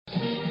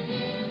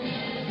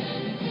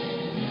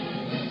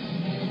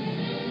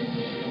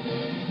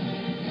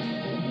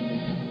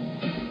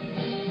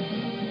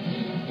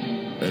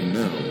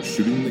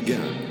Shooting the Gap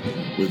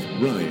with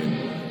Ryan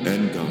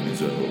and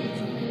Gonzo.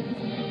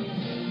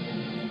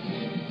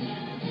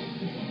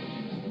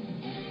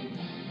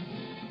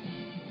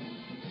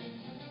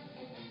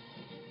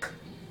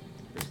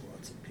 There's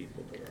lots of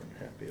people that aren't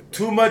happy about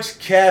Too much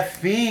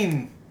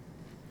caffeine.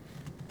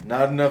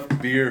 Not enough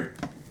beer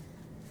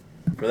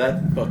for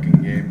that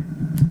fucking game.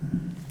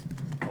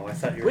 Oh, I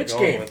thought you were Which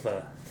going game? with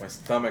the. My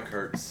stomach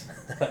hurts.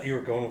 I thought you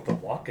were going with the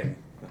walking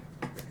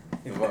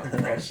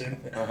impression.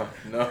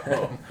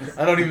 No,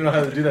 I don't even know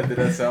how to do that. Did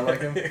that sound like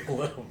him? A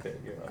little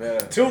bit. Yeah.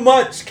 Too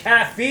much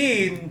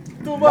caffeine.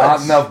 Too much.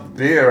 Not enough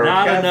beer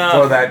Not enough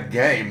for that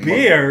game.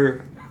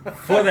 beer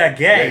for that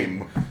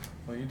game.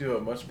 Well, you do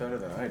it much better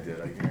than I did.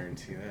 I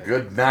guarantee that.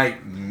 Good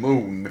night,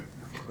 moon.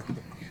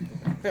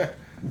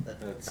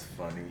 That's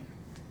funny.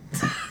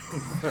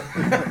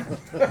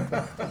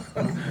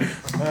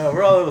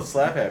 We're all a little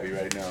slap happy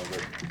right now,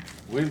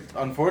 but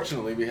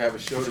unfortunately we have a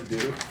show to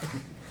do.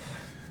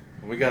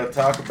 We got to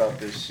talk about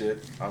this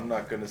shit. I'm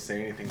not gonna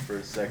say anything for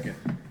a second.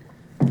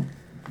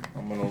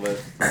 I'm gonna let.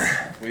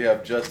 We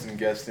have Justin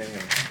guesting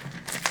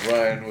and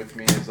Ryan with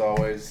me as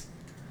always.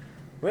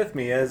 With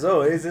me, as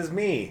always, is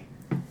me.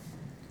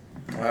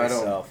 I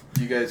don't.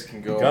 You guys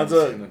can go.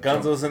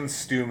 Gonzo's in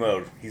stew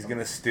mode. He's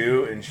gonna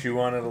stew and chew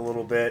on it a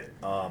little bit.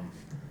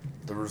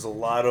 There was a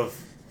lot of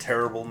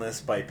terribleness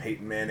by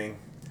Peyton Manning.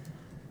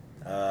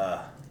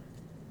 The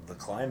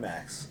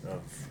climax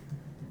of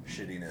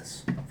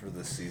shittiness for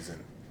this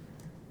season.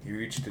 He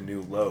reached a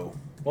new low.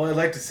 Well, I'd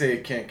like to say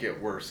it can't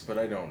get worse, but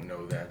I don't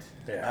know that.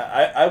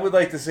 Yeah, I would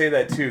like to say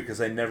that too, because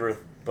I never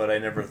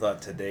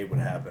thought today would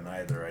happen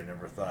either. I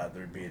never thought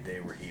there'd be a day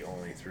where he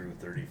only threw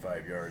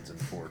 35 yards and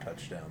 4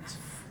 touchdowns.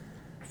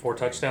 4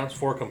 touchdowns,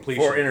 4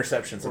 completions. 4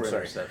 interceptions, Four I'm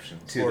sorry.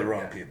 interceptions. To the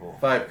wrong people.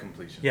 5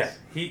 completions. Yeah,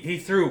 he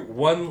threw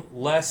 1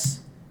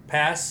 less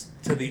pass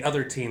to the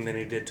other team than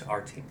he did to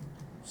our team.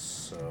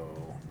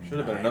 So Should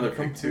have been another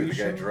pick too. The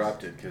guy completions?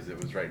 dropped it because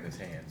it was right in his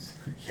hands.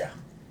 Yeah.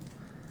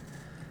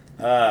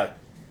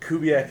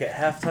 Kubiak at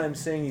halftime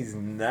saying he's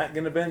not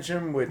going to bench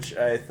him, which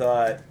I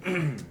thought,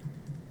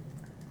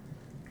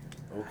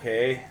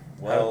 okay,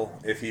 well,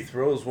 if he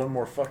throws one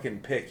more fucking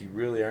pick, you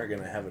really aren't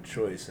going to have a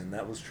choice, and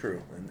that was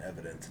true and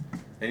evident.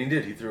 And he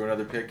did. He threw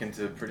another pick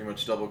into pretty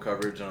much double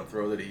coverage on a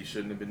throw that he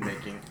shouldn't have been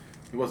making.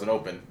 He wasn't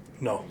open.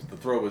 No. The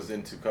throw was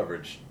into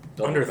coverage.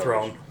 Double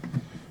Underthrown.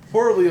 coverage.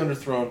 Horribly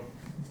underthrown.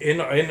 In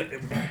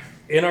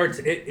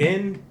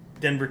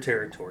Denver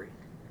territory.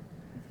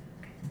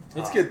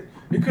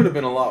 It could have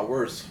been a lot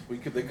worse. They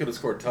could have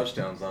scored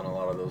touchdowns on a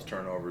lot of those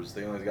turnovers.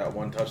 They only got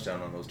 1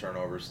 touchdown on those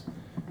turnovers.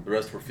 The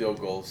rest were field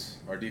goals.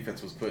 Our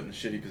defense was put in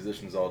shitty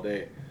positions all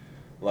day.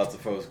 Lots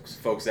of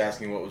folks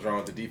asking what was wrong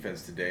with the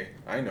defense today.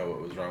 I know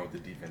what was wrong with the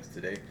defense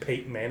today.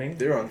 Peyton Manning.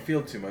 They were on the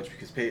field too much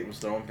because Peyton was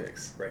throwing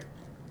picks. Right.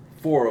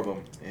 4 of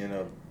them in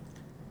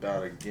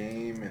about a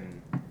game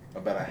and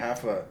about a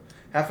half a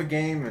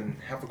game and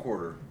half a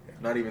quarter.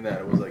 Not even that.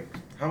 It was like,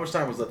 how much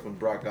time was left when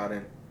Brock got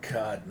in?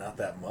 God, not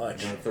that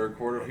much. In the third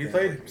quarter? He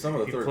played some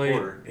of the third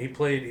quarter. He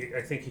played,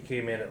 I think he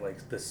came in at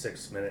like the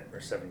 6th minute or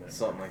 7th minute.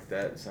 Something like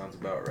that. It sounds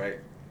about right.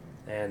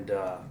 And,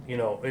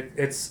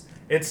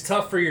 it's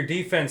tough for your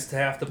defense to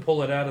have to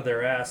pull it out of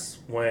their ass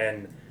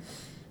when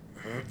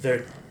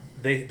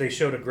they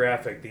showed a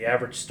graphic. The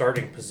average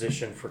starting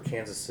position for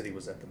Kansas City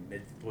was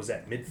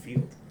at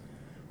midfield.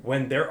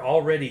 When they're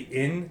already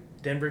in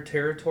Denver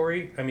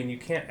territory, I mean, you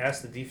can't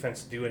ask the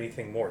defense to do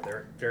anything more.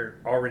 They're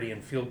already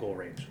in field goal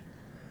range.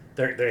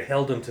 They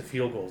held them to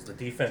field goals. The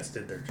defense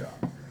did their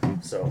job.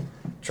 So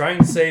try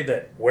and say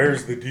that,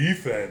 where's the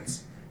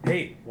defense?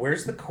 Hey,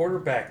 where's the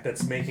quarterback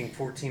that's making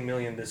 $14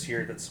 million this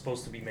year that's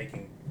supposed to be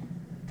making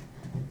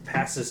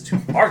passes to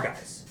our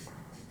guys,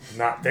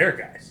 not their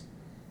guys?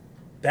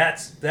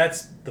 That's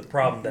the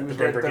problem that the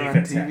Denver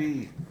defense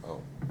had.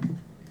 Oh,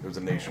 there was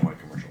a Nationwide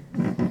commercial.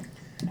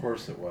 Of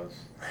course it was.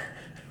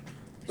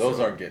 Those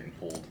aren't getting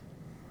pulled.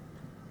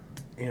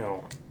 You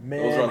know,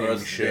 Those are on the rest Manning of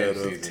the should damn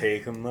have season.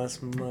 taken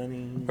less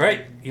money.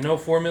 right? You know,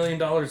 $4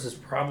 million is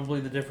probably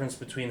the difference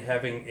between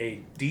having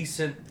a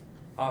decent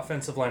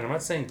offensive line. I'm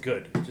not saying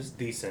good, just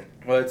decent.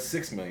 Well, it's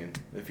 $6 million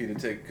if he'd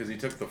take because he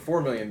took the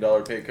 $4 million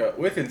pay cut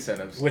with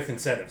incentives. With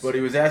incentives. But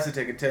he was asked to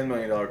take a $10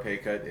 million pay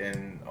cut,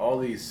 and all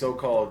these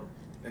so-called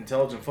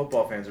intelligent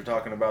football fans are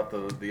talking about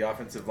the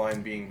offensive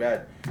line being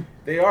bad.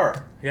 They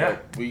are. Yeah.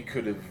 But we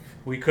could have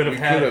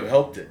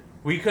helped it.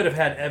 We could have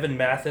had Evan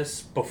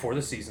Mathis before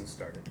the season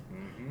started.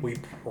 Mm-hmm. We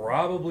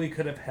probably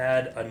could have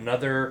had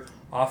another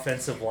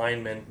offensive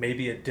lineman,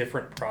 maybe a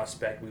different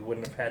prospect. We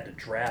wouldn't have had to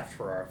draft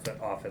for our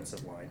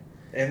offensive line.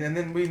 And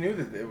then we knew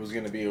that it was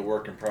going to be a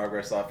work in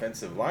progress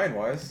offensive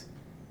line-wise.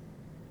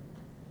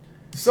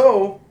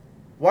 So,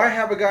 why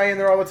have a guy in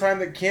there all the time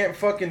that can't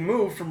fucking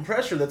move from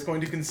pressure that's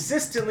going to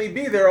consistently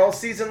be there all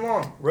season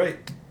long?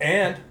 Right.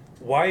 And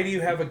why do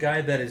you have a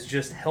guy that is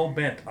just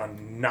hell-bent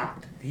on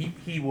not?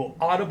 He will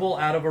audible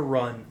out of a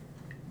run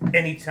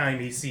anytime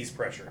he sees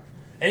pressure.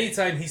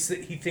 Anytime he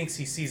thinks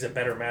he sees a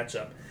better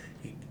matchup,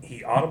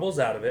 he audibles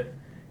out of it.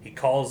 He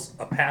calls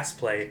a pass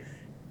play,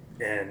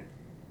 and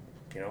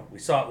we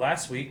saw it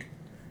last week.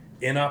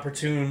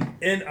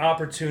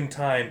 inopportune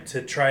time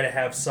to try to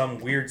have some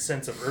weird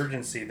sense of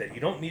urgency that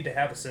you don't need to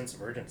have a sense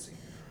of urgency.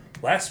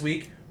 Last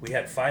week, we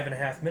had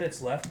 5.5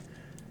 minutes left,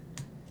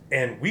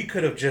 and we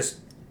could have just,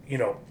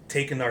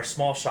 taken our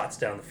small shots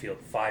down the field,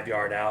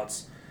 5-yard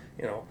outs,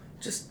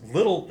 just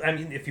little. I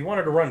mean, if you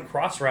wanted to run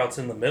cross routes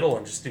in the middle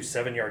and just do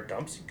 7-yard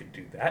dumps, you could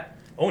do that.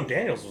 Owen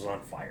Daniels was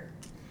on fire.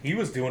 He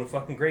was doing a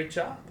fucking great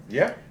job.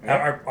 Yeah.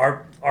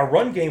 Our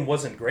run game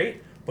wasn't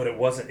great, but it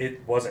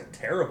wasn't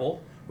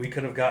terrible. We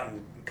could have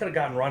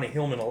gotten Ronnie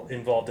Hillman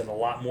involved in a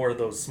lot more of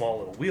those small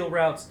little wheel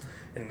routes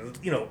and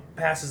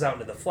passes out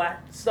into the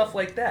flat, stuff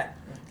like that.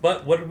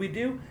 But what did we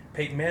do?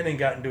 Peyton Manning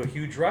got into a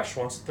huge rush,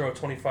 wants to throw a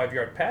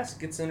 25-yard pass,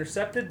 gets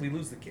intercepted, we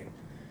lose the game.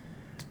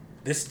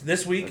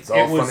 This week It's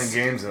all fun and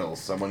games until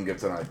someone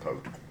gets an eye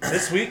poked.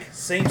 This week,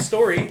 same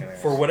story.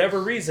 For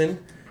whatever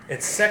reason,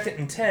 it's 2nd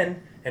and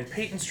 10, and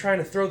Peyton's trying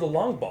to throw the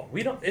long ball.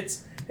 We don't.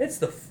 It's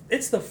the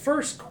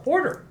first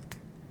quarter.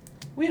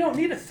 We don't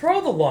need to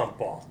throw the long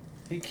ball.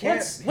 He can't.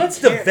 Let's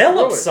he can't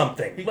develop throw it.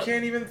 something. He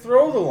can't even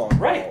throw the long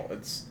Right. ball.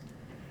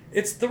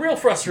 It's the real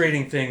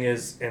frustrating thing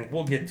is, and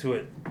we'll get to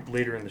it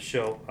later in the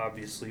show,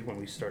 obviously, when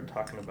we start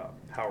talking about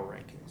power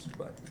rankings,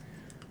 but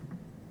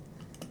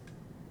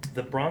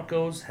the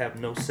Broncos have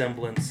no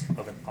semblance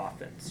of an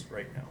offense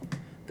right now.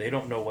 They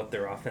don't know what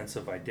their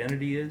offensive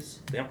identity is.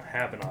 They don't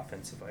have an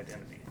offensive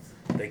identity.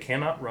 They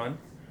cannot run.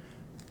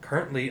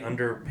 Currently,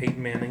 under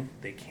Peyton Manning,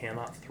 they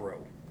cannot throw.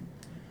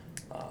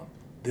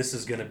 This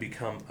is going to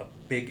become a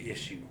big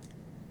issue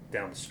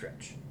down the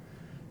stretch.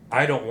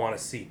 I don't want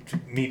to see,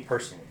 me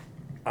personally,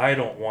 I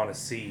don't want to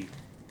see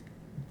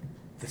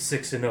the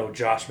 6-0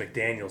 Josh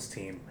McDaniels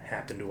team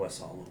happen to us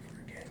all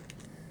over again.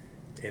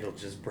 It'll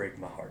just break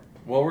my heart.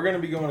 Well, we're going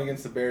to be going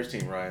against the Bears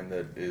team, Ryan,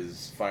 that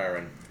is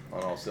firing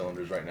on all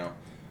cylinders right now.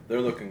 They're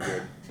looking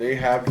good. They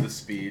have the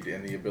speed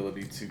and the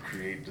ability to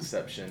create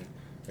deception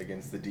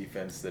against the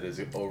defense that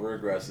is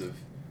over-aggressive.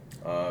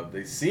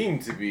 They seem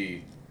to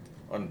be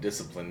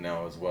undisciplined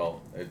now as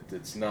well.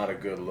 It's not a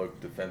good look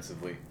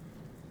defensively.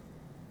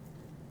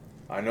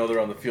 I know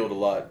they're on the field a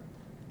lot.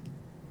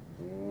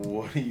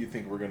 What do you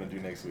think we're going to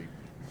do next week?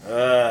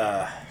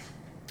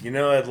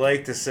 I'd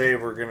like to say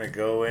we're going to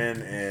go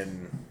in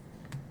and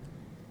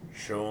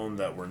show them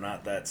that we're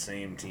not that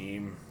same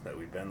team that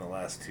we've been the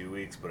last 2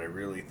 weeks, but I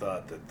really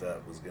thought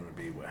that was going to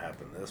be what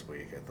happened this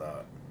week. I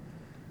thought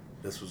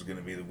this was going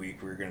to be the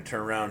week we were going to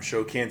turn around and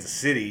show Kansas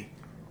City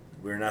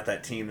we're not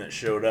that team that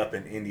showed up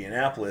in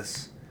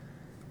Indianapolis,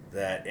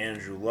 that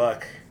Andrew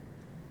Luck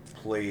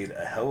played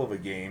a hell of a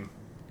game,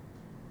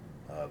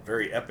 a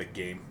very epic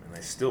game, and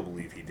I still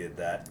believe he did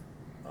that,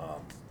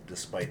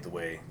 despite the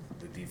way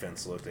the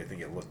defense looked. I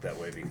think it looked that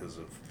way because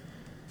of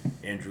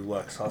Andrew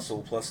Luck's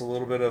hustle plus a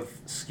little bit of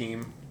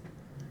scheme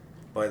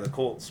by the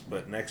Colts.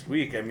 But next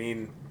week,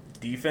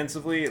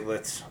 defensively,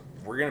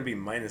 we're going to be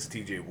minus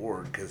TJ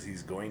Ward because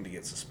he's going to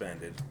get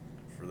suspended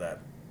for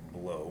that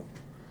blow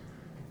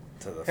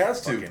to the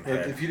fucking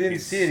head. If you didn't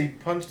see it, he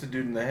punched a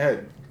dude in the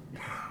head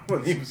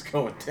when he was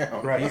going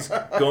down. Right.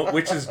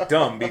 Which is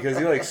dumb because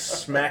he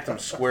smacked him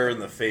square in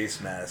the face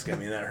mask.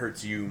 That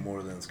hurts you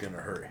more than it's going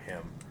to hurt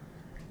him.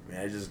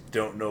 I just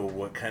don't know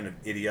what kind of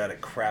idiotic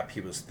crap he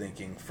was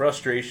thinking.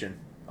 Frustration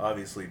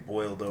obviously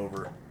boiled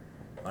over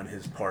on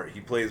his part.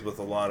 He plays with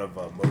a lot of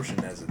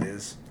emotion as it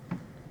is.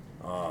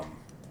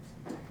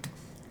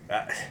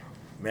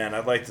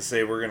 I'd like to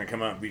say we're going to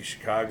come out and beat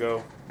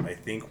Chicago. I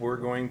think we're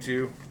going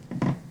to.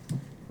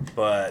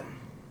 But,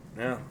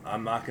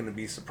 I'm not going to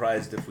be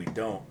surprised if we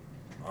don't.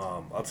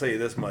 I'll tell you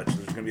this much. There's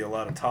going to be a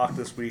lot of talk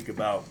this week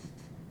about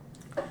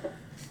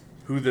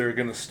who they're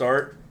going to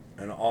start.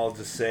 And I'll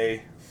just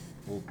say,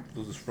 we'll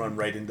just run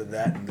right into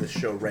that in this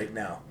show right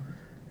now.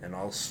 And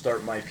I'll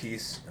start my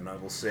piece, and I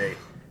will say,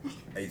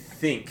 I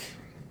think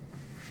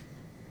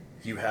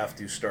you have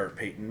to start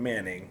Peyton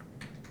Manning.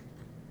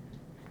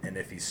 And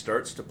if he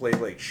starts to play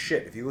like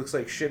shit, if he looks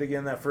like shit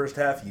again that first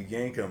half, you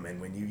yank him.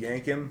 And when you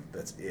yank him,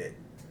 that's it.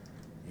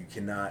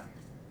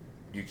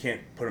 You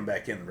can't put him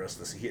back in the rest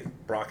of the season.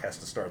 Brock has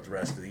to start the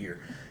rest of the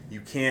year.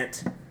 You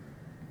can't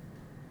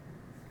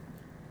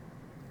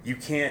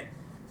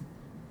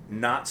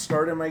not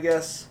start him, I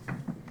guess,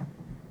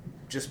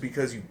 just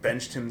because you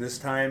benched him this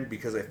time,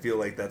 because I feel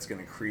like that's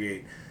going to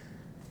create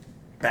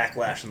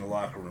backlash in the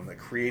locker room, that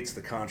creates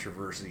the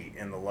controversy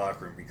in the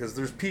locker room, because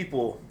there's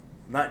people,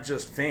 not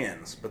just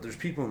fans, but there's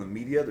people in the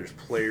media, there's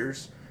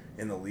players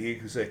in the league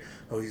who say,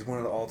 oh, he's one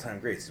of the all-time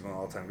greats,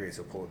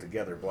 he'll pull it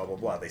together, blah, blah,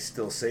 blah. They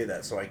still say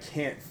that, so I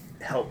can't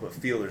help but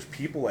feel there's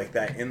people like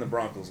that in the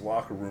Broncos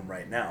locker room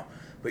right now.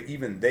 But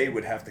even they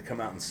would have to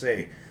come out and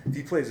say, if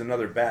he plays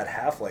another bad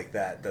half like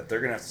that they're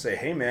going to have to say,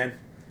 hey, man,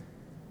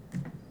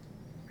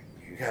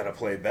 you got to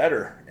play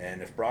better.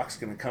 And if Brock's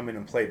going to come in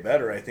and play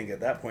better, I think at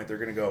that point they're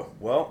going to go,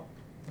 well,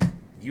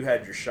 you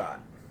had your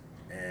shot,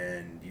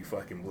 and you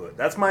fucking blew it.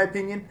 That's my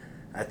opinion.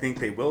 I think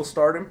they will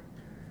start him.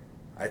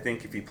 I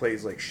think if he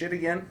plays like shit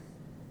again,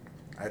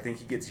 I think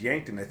he gets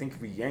yanked, and I think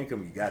if we yank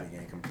him, you got to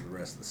yank him for the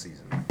rest of the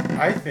season.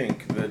 I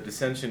think the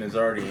dissension is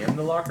already in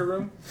the locker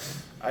room,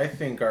 I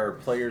think our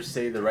players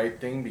say the right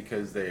thing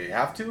because they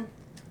have to,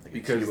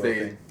 because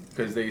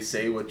they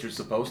say what you're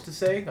supposed to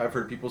say. I've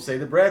heard people say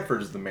that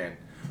Bradford is the man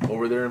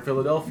over there in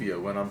Philadelphia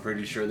when I'm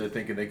pretty sure they're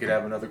thinking they could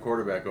have another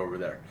quarterback over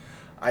there.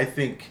 I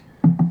think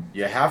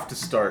you have to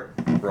start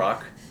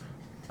Brock.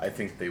 I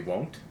think they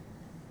won't.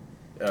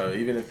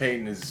 Even if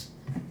Peyton is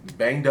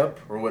banged up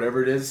or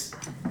whatever it is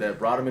that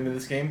brought him into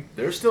this game,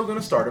 they're still going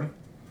to start him.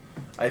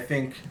 I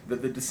think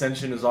that the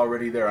dissension is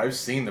already there. I've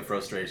seen the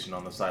frustration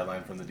on the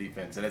sideline from the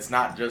defense, and it's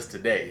not just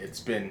today.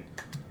 It's been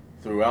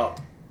throughout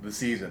the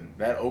season.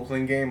 That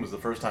Oakland game was the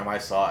first time I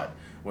saw it.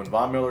 When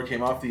Von Miller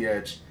came off the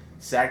edge,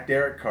 sacked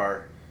Derek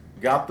Carr,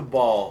 got the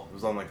ball, it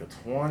was on like a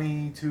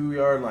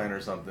 22-yard line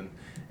or something,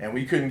 and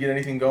we couldn't get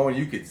anything going.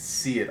 You could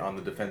see it on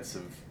the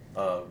defensive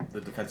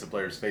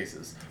players'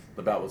 faces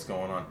about what's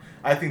going on.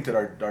 I think that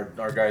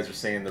our guys are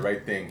saying the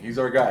right thing. He's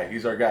our guy.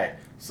 He's our guy.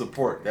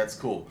 Support. That's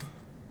cool.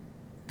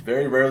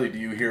 Very rarely do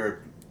you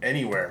hear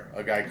anywhere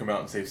a guy come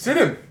out and say, sit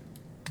him!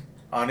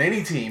 On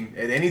any team,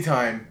 at any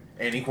time,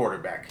 any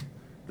quarterback.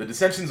 The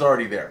dissension's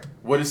already there.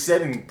 What is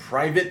said in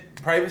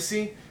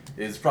privacy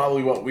is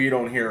probably what we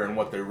don't hear, and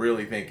what they're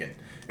really thinking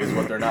is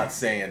what they're not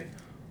saying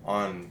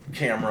on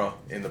camera,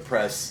 in the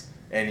press,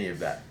 any of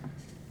that.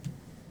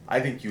 I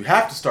think you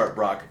have to start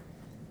Brock.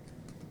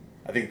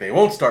 I think they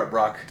won't start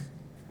Brock.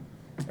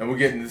 And we'll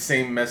get into the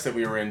same mess that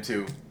we were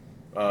into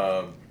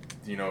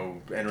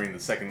entering the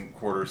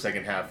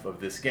second half of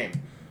this game.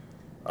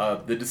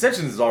 The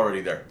dissension is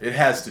already there. It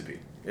has to be.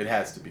 It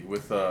has to be.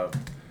 With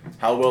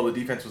how well the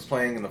defense was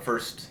playing in the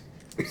first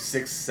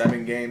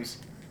 6-7 games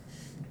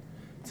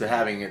to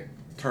having it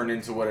turn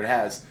into what it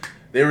has.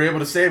 They were able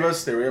to save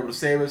us. They were able to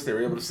save us. They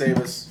were able to save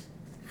us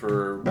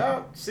for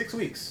about 6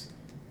 weeks.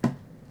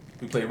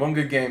 We played one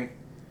good game.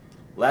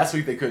 Last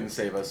week they couldn't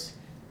save us.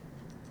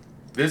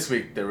 This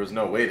week there was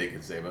no way they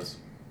could save us.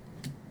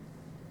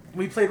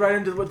 We played right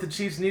into what the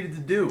Chiefs needed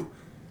to do.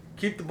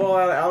 Keep the ball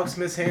out of Alex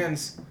Smith's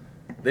hands.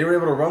 They were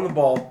able to run the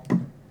ball.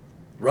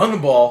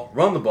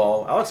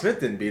 Alex Smith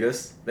didn't beat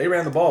us. They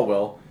ran the ball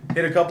well.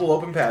 Hit a couple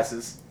open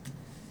passes.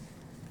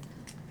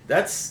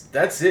 That's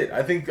it.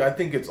 I think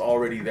it's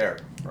already there.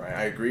 Right?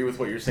 I agree with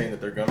what you're saying that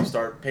they're going to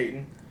start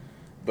Peyton,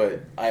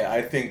 but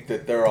I think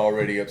that they're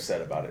already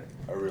upset about it.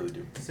 I really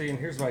do. See, and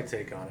here's my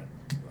take on it.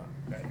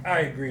 I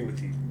agree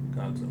with you,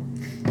 Gonzo.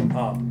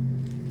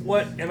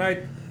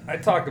 I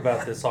talked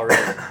about this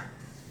already.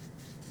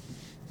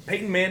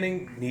 Peyton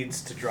Manning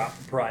needs to drop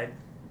the pride.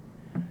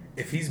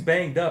 If he's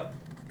banged up,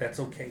 that's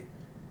okay.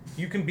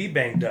 You can be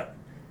banged up.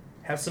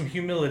 Have some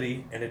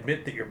humility and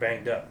admit that you're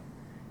banged up.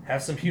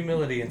 Have some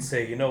humility and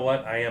say, you know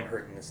what, I am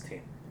hurting this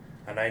team,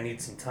 and I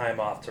need some time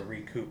off to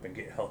recoup and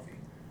get healthy.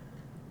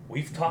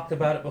 We've talked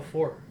about it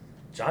before.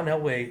 John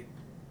Elway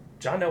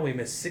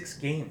missed 6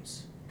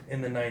 games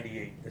in the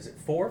 98. Is it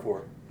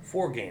 4?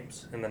 4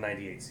 games in the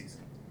 98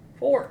 season.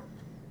 4.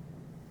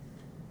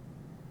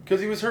 Because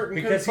he was hurt and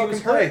Because he couldn't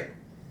was fucking play. hurt.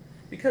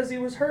 Because he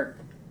was hurt.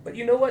 But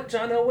you know what,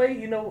 John Elway?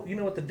 You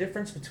know what the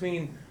difference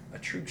between a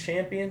true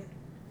champion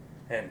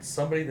and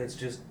somebody that's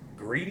just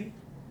greedy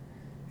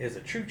is?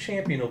 A true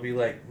champion will be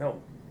like,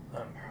 no,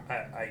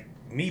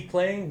 me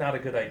playing, not a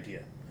good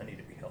idea. I need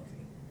to be healthy.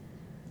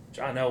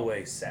 John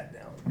Elway sat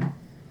down.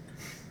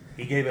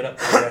 He gave it up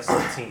to the rest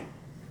of the team.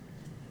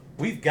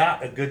 We've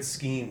got a good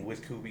scheme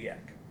with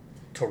Kubiak.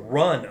 To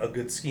run a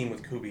good scheme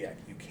with Kubiak,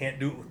 you can't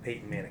do it with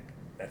Peyton Manning.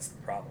 That's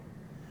the problem.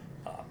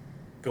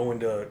 Go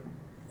into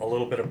a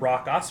little bit of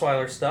Brock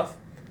Osweiler stuff.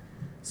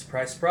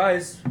 Surprise,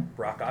 surprise,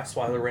 Brock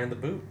Osweiler ran the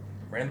boot.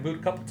 Ran the boot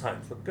a couple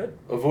times. Looked good.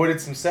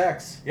 Avoided some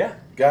sacks. Yeah.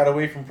 Got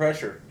away from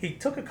pressure. He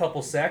took a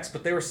couple sacks,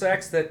 but they were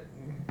sacks that,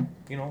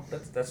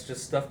 that's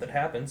just stuff that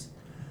happens.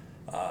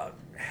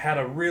 Had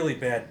a really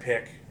bad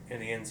pick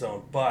in the end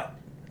zone, but,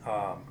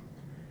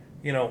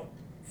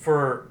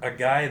 for a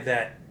guy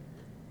that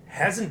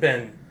hasn't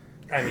been,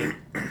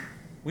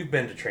 we've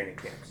been to training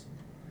camps.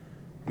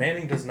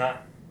 Manning does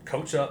not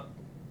coach up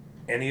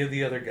any of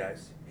the other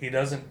guys. He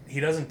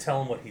doesn't tell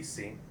them what he's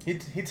seeing.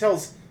 He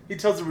tells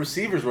the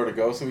receivers where to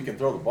go so we can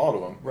throw the ball to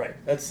him. Right.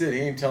 That's it.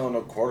 He ain't telling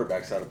no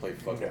quarterbacks how to play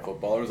fucking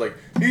football. It was like,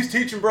 he's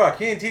teaching Brock.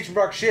 He ain't teaching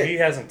Brock shit. He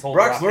hasn't told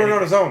Brock's Brock learning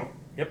on anything. his own.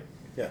 Yep.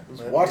 Yeah.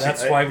 Watch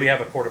That's it. why we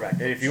have a quarterback.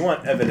 And if you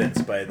want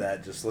evidence by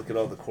that, just look at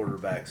all the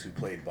quarterbacks who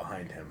played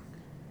behind him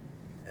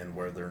and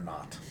where they're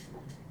not.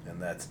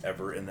 And that's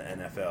ever in the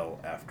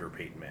NFL after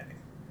Peyton Manning.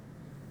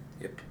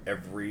 Yep.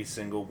 Every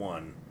single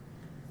one.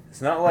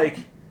 It's not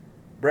like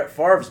Brett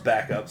Favre's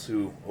backups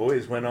who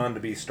always went on to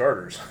be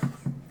starters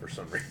for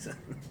some reason.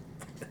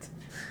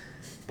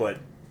 But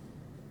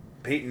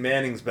Peyton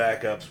Manning's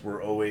backups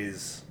were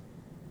always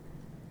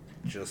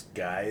just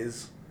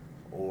guys,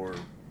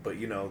 but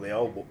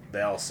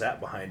they all sat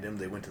behind him.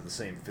 They went to the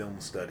same film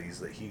studies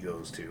that he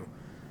goes to.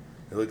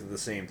 They looked at the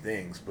same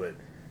things, but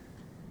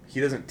he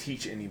doesn't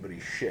teach anybody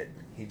shit.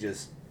 He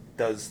just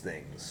does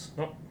things.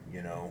 Nope.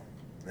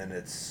 And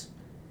it's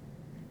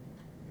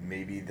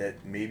Maybe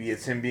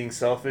it's him being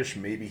selfish.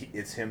 Maybe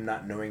it's him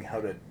not knowing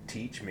how to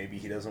teach. Maybe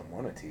he doesn't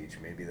want to teach.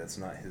 Maybe that's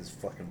not his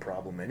fucking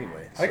problem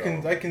anyway. So.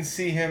 I can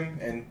see him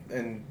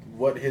and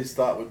what his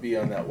thought would be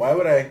on that. Why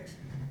would I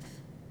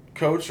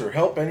coach or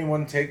help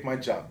anyone take my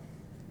job?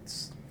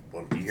 It's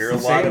what you hear a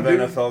lot of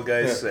NFL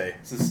guys say.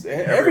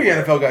 Every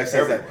NFL guy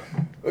says that.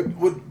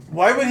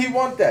 Why would he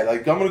want that?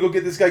 Like, I'm going to go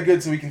get this guy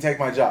good so he can take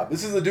my job.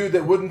 This is a dude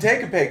that wouldn't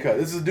take a pay cut.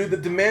 This is a dude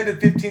that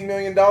demanded $15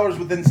 million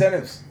with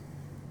incentives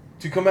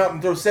to come out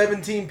and throw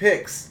 17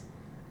 picks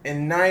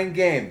in 9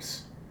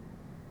 games.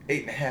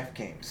 8.5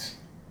 games.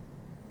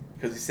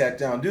 Because he sat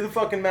down. Do the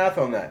fucking math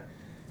on that.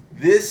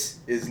 This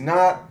is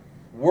not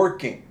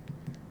working.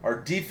 Our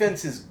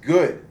defense is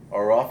good.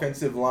 Our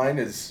offensive line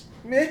is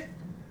meh.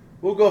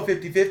 We'll go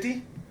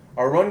 50-50.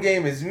 Our run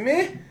game is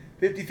meh.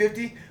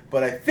 50-50.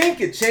 But I think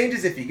it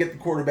changes if you get the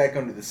quarterback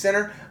under the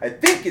center. I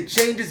think it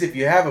changes if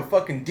you have a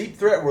fucking deep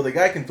threat where the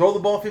guy can throw the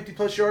ball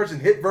 50-plus yards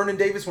and hit Vernon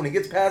Davis when he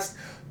gets past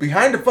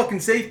behind a fucking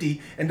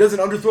safety and doesn't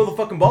underthrow the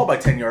fucking ball by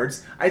 10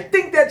 yards. I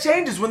think that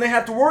changes when they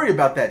have to worry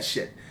about that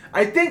shit.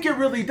 I think it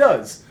really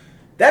does.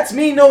 That's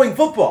me knowing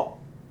football.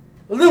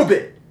 A little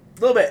bit. A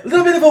little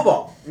bit of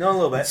football. No, a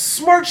little bit.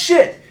 Smart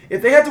shit.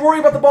 If they have to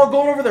worry about the ball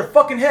going over their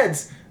fucking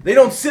heads, they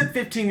don't sit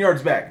 15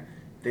 yards back.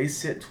 They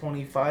sit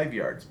 25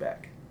 yards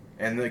back.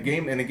 And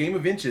in a game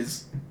of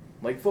inches,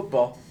 like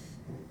football,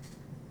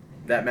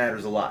 that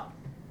matters a lot.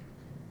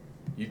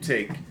 You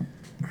take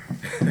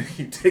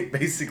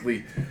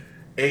basically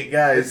 8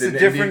 guys. It's the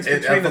difference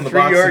between the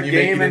 3-yard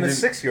game and the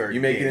 6-yard game. You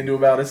make it into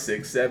about a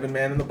 6-7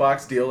 man in the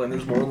box deal, and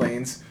there's more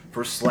lanes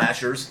for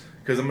slashers.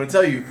 Because I'm going to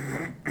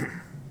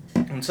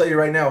tell you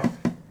right now,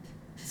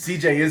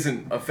 CJ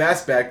isn't a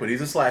fastback, but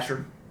he's a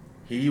slasher.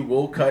 He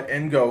will cut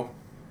and go.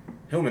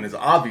 Hillman is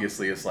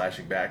obviously a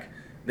slashing back.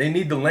 They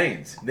need the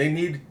lanes. They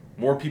need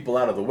more people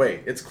out of the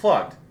way. It's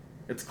clogged.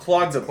 It's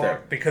clogged up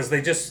there. Because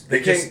they just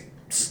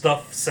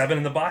stuff 7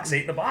 in the box,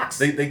 8 in the box.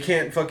 They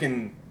can't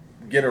fucking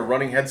get a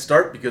running head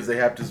start because they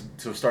have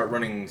to start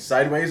running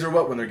sideways or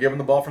what when they're given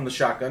the ball from the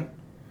shotgun.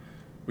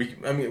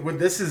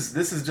 This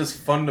is just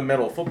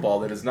fundamental football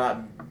that is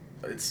not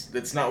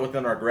it's not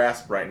within our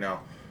grasp right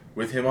now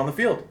with him on the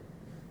field.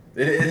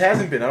 It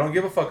hasn't been. I don't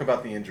give a fuck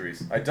about the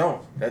injuries. I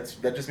don't.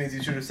 That just means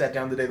he should have sat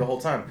down today the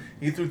whole time.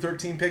 He threw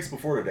 13 picks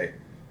before today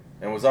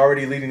and was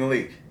already leading the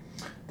league.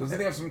 Doesn't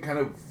he have some kind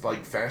of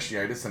like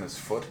fasciitis in his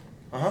foot?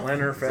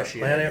 Plantar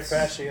fasciitis. Plantar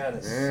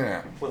fasciitis.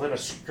 Yeah. With an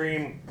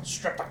extreme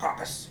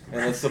streptococcus.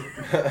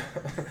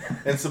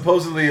 And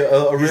supposedly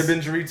a rib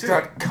injury too.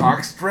 Got cock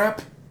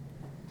strep.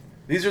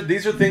 These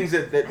are things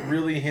that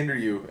really hinder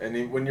you,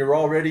 and when you're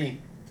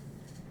already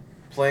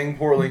playing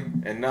poorly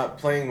and not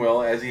playing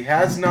well, as he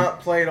has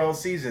not played all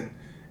season,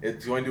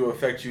 it's going to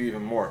affect you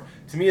even more.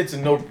 To me, it's a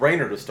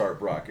no-brainer to start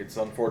Brock. It's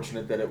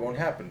unfortunate that it won't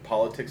happen.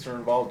 Politics are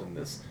involved in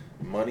this.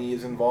 Money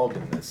is involved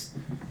in this.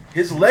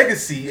 His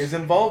legacy is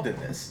involved in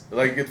this.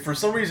 Like, for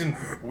some reason,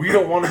 we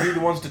don't want to be the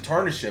ones to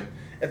tarnish him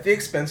at the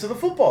expense of the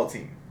football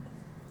team.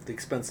 At the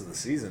expense of the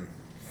season.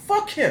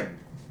 Fuck him.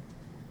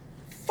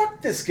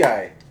 Fuck this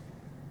guy.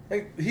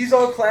 Like, he's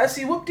all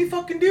classy.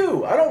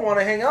 Whoop-de-fucking-do. I don't want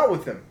to hang out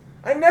with him.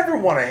 I never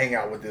want to hang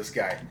out with this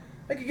guy.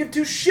 I could give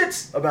 2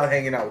 shits about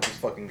hanging out with this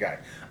fucking guy.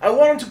 I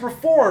want him to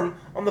perform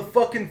on the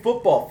fucking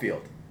football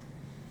field.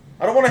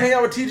 I don't want to hang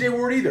out with TJ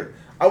Ward either.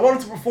 I want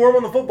him to perform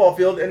on the football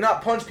field and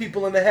not punch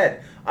people in the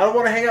head. I don't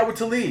want to hang out with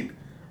Talib.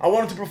 I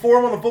want him to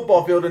perform on the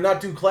football field and not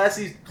do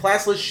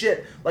classless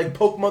shit like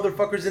poke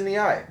motherfuckers in the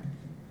eye.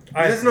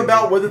 It isn't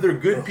about whether they're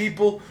good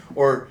people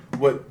or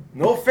what,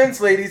 no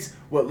offense, ladies,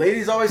 what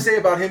ladies always say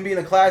about him being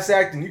a class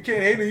act and you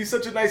can't hate him, he's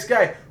such a nice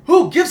guy.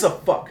 Who gives a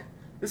fuck?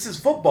 This is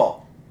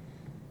football.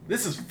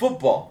 This is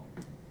football.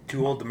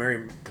 Too old to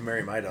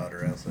marry my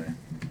daughter, I'll say.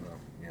 So,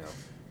 you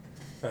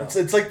know.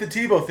 It's like the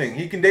Tebow thing.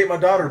 He can date my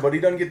daughter, but he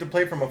doesn't get to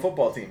play for my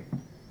football team.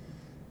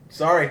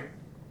 Sorry.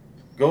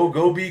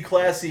 Go be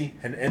classy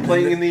And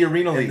playing in the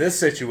Arena League. In this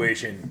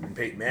situation, in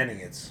Peyton Manning,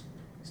 he's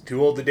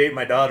too old to date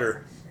my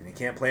daughter, and he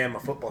can't play on my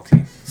football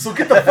team. So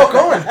get the fuck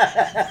on.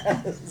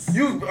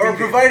 You are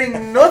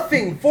providing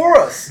nothing for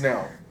us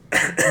now.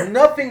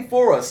 Nothing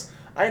for us.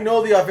 I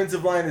know the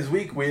offensive line is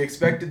weak. We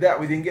expected that.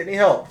 We didn't get any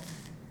help.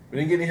 I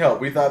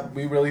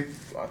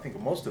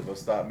think most of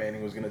us thought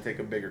Manning was going to take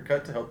a bigger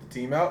cut to help the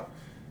team out.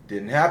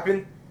 Didn't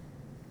happen.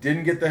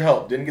 Didn't get the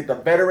help. Didn't get the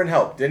veteran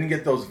help. Didn't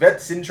get those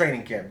vets in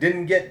training camp.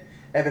 Didn't get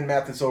Evan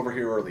Mathis over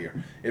here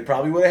earlier. It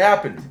probably would have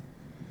happened.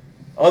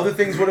 Other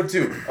things would have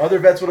too. Other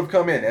vets would have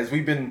come in. As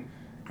we've been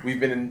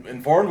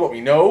informed what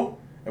we know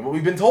and what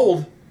we've been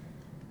told.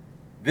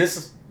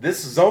 This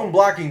zone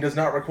blocking does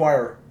not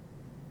require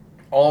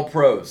all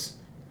pros.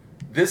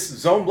 This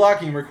zone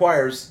blocking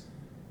requires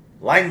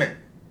linemen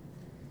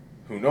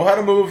who know how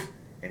to move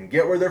and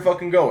get where they're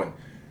fucking going.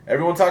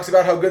 Everyone talks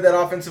about how good that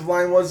offensive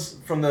line was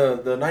from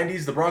the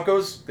 90s, the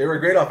Broncos. They were a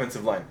great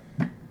offensive line.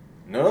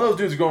 None of those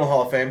dudes are going to the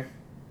Hall of Fame.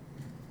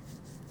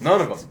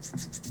 None of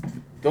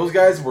them. Those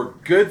guys were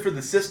good for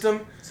the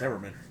system.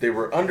 Zimmerman. They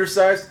were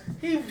undersized.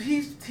 He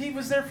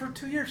was there for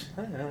 2 years.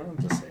 I'm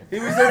just saying. He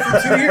was there for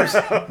 2 years.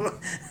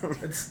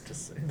 It's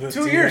Just saying. The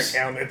 2 team years. that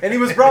counted. And he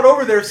was brought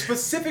over there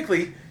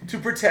specifically to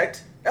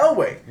protect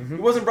Elway. He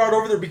wasn't brought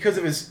over there because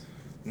of his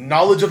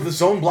knowledge of the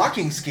zone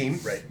blocking scheme.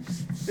 Right.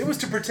 It was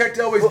to protect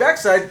Elway's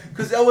backside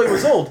because Elway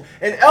was old.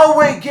 And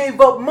Elway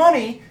gave up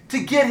money to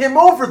get him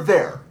over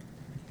there.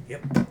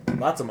 Yep.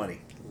 Lots of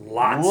money.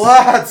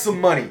 Lots of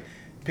money.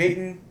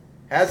 Peyton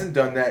hasn't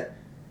done that.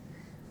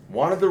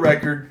 Wanted the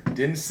record.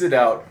 Didn't sit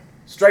out.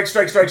 Strike.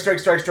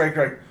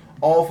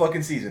 All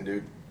fucking season,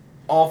 dude.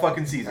 All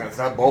fucking season. That's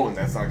not bowling.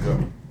 That's not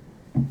good.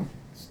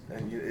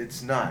 And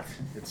it's not.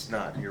 It's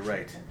not. You're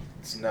right.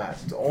 It's not.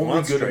 It's You only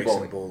want good in strikes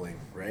bowling. in bowling,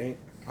 right?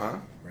 Huh?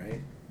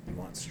 Right? You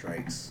want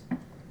strikes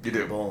You in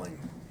do. bowling.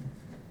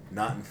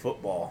 Not in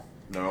football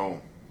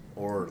No.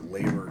 or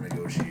labor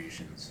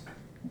negotiations.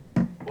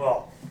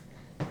 Well,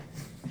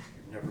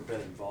 you've never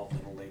been involved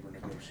in a labor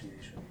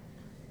negotiation.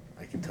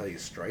 I can tell you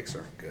strikes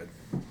aren't good.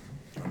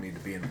 I don't need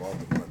to be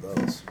involved in one of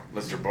those.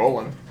 Unless you're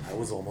bowling. I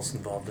was almost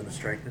involved in a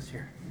strike this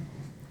year.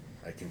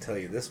 I can tell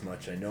you this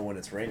much. I know when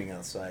it's raining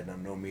outside and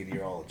I'm no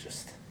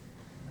meteorologist.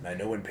 And I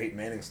know when Peyton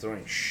Manning's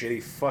throwing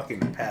shitty fucking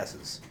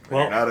passes.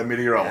 Well, You're not a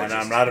meteorologist.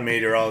 And I'm not a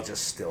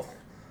meteorologist still.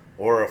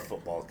 Or a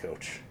football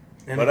coach.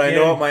 And But I again-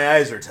 know what my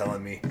eyes are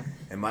telling me.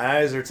 And my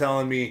eyes are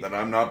telling me That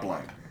I'm not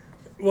blind.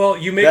 well,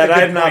 you make that a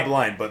good I'm not point.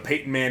 blind, but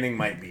Peyton Manning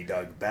might be,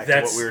 Doug. Back to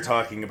That's- what we were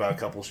talking about a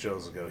couple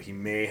shows ago. He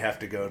may have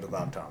to go to the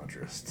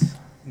optometrist.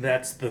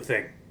 That's the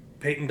thing.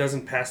 Peyton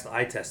doesn't pass the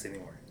eye test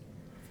anymore.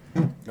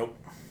 Nope.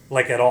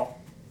 Like at all.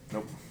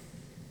 Nope.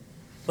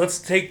 Let's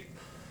take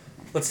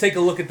a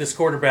look at this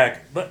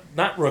quarterback, but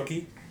not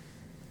rookie.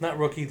 Not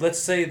rookie. Let's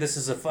say this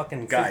is a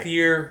fucking Guy. fifth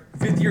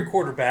year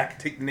quarterback.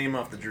 Take the name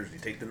off the jersey.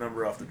 Take the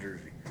number off the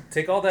jersey.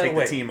 Take all that Take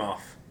away. the team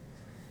off.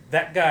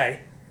 That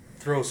guy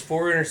throws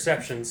 4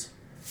 interceptions,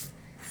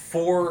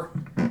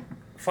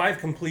 5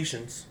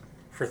 completions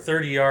for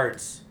 30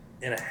 yards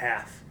in a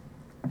half,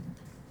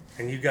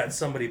 and you got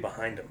somebody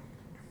behind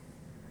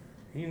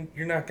him.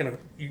 You're not gonna.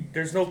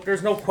 There's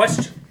no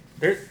question.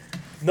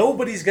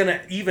 Nobody's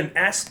gonna even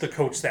ask the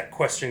coach that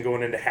question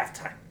going into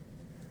halftime.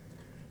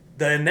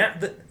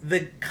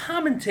 The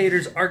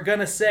commentators are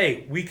gonna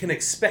say we can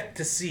expect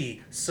to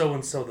see so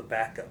and so the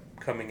backup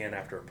coming in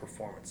after a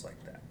performance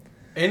like that.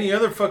 Any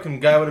other fucking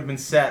guy would have been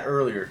sat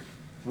earlier.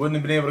 Wouldn't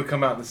have been able to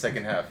come out in the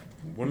second half.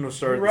 Wouldn't have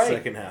started Right. the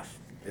second half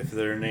if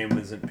their name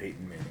isn't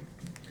Peyton Manning.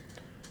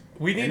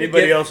 We need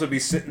Anybody to get, else would be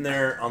sitting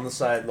there on the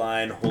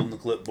sideline holding the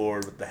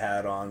clipboard with the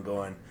hat on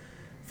going,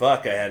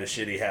 fuck, I had a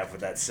shitty half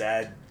with that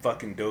sad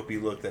fucking dopey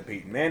look that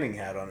Peyton Manning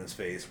had on his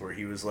face where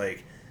he was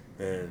like,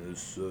 this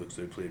sucks,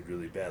 I played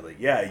really bad. Like,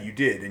 yeah, you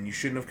did, and you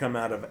shouldn't have come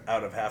out of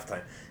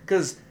halftime.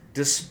 Because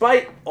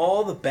despite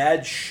all the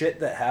bad shit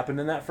that happened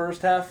in that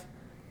first half,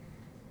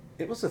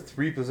 it was a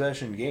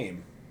 3-possession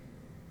game.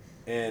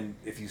 And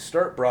if you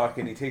start Brock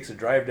and he takes a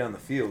drive down the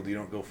field, you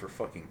don't go for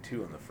fucking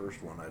 2 in the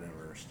first one. I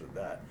never understood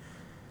that.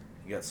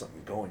 You got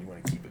something going, you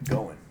want to keep it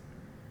going.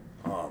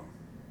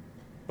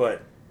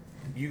 But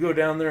you go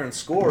down there and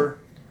score,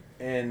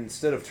 and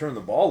instead of turn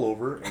the ball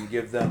over and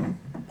give them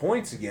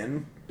points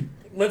again,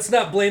 let's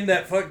not blame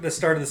the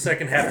start of the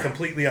second half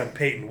completely on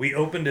Peyton. We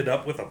opened it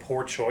up with a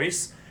poor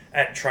choice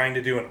at trying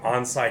to do an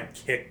onside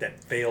kick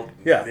that failed.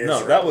 yeah, no,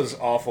 miserably. that was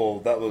awful.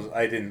 That was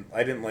I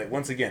didn't like.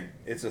 Once again,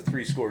 it's a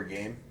 3-score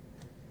game.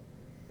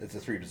 It's a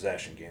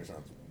 3-possession game. It's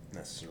not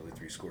necessarily a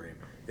 3-score game.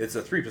 It's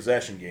a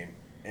 3-possession game,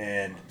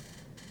 and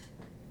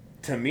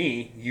to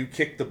me, you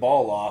kick the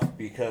ball off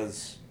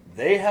because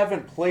they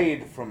haven't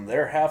played from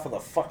their half of the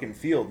fucking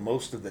field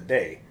most of the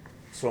day.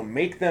 So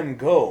make them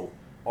go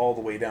all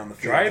the way down the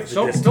field. Drive the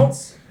Don't-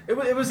 distance.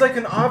 It was like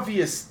an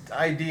obvious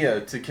idea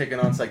to kick an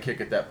onside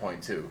kick at that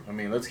point too. I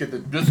mean, let's get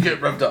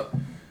revved up.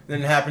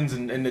 Then it happens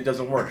and it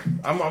doesn't work.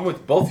 I'm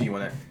with both of you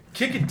on that.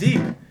 Kick it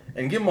deep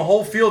and give them a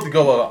whole field to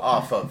go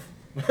off of.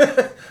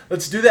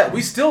 Let's do that.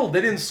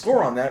 They didn't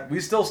score on that.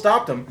 We still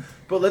stopped them.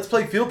 But let's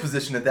play field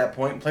position at that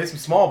point and play some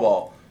small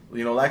ball.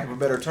 You know, lack of a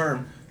better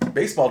term,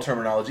 baseball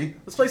terminology.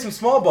 Let's play some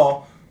small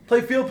ball,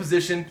 play field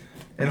position,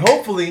 and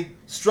hopefully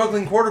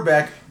struggling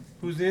quarterback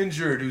who's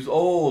injured, who's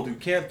old, who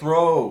can't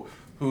throw,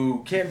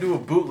 who can't do a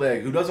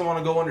bootleg, who doesn't want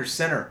to go under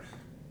center,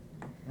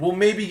 will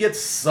maybe get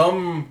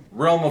some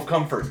realm of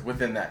comfort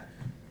within that.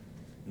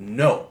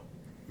 No.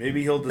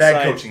 Maybe he'll Bad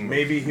decide. coaching move.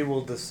 Maybe he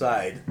will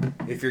decide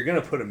if you're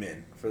going to put him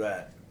in for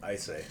that. I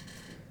say,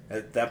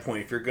 at that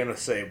point, if you're going to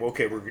say, well,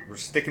 okay, we're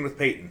sticking with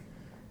Peyton,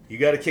 you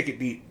got to kick it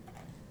deep.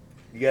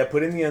 You got to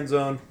put it in the end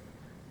zone.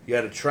 You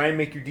got to try and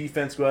make your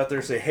defense go out there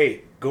and say,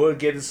 hey, go and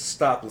get us a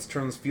stop. Let's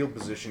turn this field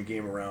position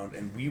game around,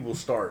 and we will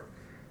start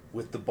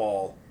with the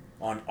ball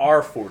on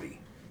our 40.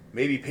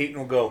 Maybe Peyton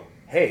will go,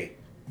 hey,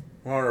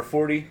 we're on our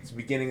 40. It's the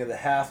beginning of the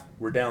half.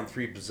 We're down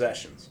 3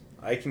 possessions.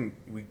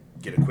 We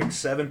get a quick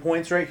 7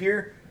 points right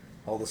here.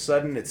 All of a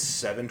sudden, it's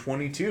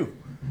 7-22.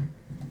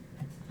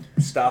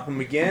 Stop them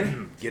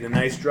again. Get a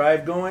nice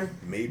drive going.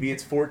 Maybe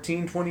it's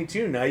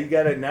 14-22. Now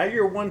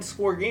you're a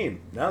 1-score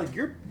game. Now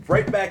you're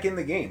right back in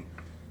the game.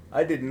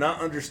 I did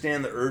not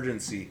understand the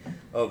urgency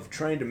of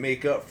trying to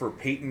make up for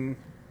Peyton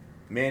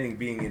Manning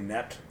being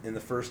inept in the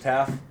first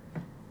half.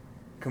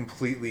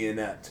 Completely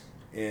inept.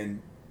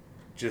 And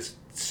just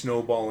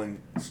snowball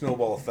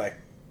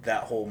effect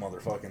that whole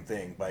motherfucking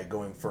thing by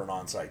going for an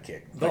onside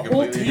kick. The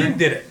whole team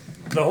did it.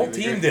 The whole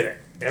team did it.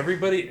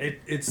 Everybody,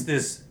 it's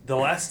this, the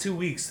last 2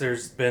 weeks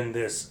there's been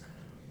this,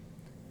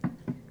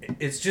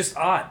 it's just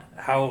odd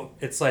how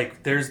it's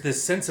like there's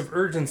this sense of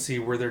urgency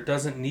where there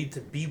doesn't need to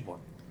be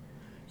one.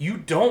 You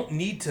don't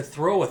need to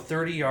throw a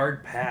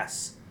 30-yard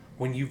pass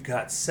when you've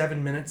got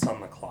 7 minutes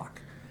on the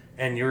clock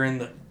and you're in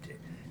the,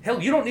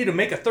 hell, you don't need to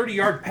make a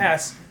 30-yard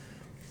pass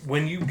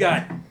when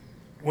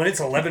it's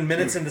 11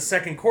 minutes in the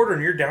second quarter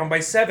and you're down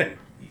by 7.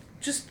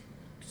 Just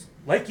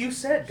like you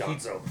said,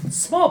 Gonzo,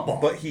 small ball.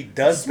 But he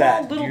does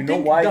Small that. little You know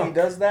dink why dunk. he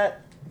does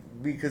that?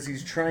 Because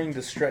he's trying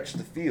to stretch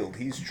the field.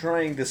 He's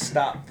trying to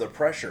stop the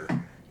pressure.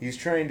 He's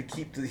trying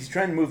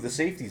to move the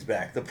safeties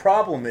back. The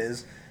problem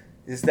is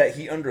that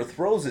he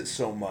underthrows it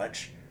so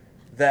much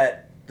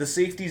that the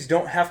safeties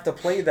don't have to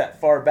play that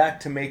far back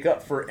to make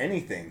up for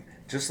anything.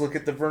 Just look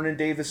at the Vernon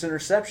Davis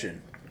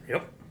interception.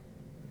 Yep.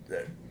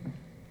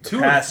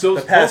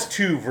 The past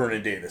two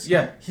Vernon Davis.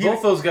 Yeah,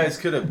 both those guys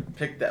could have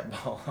picked that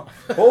ball off.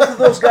 Both of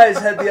those guys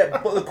had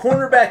the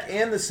cornerback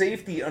and the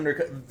safety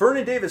undercut.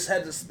 Vernon Davis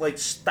had to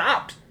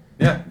stopped.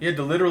 Yeah, he had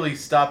to literally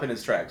stop in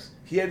his tracks.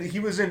 He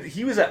was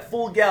at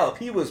full gallop.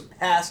 He was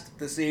past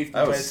the safety.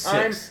 By the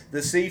time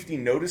the safety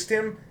noticed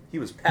him, he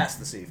was past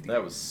the safety.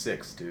 That was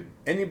 6, dude.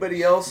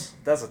 Anybody else,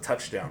 that's a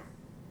touchdown.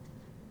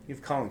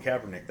 Give Colin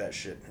Kaepernick that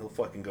shit. He'll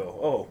fucking go,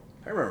 oh,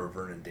 I remember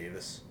Vernon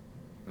Davis.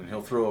 And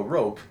he'll throw a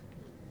rope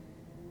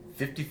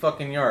 50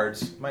 fucking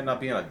yards. Might not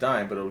be on a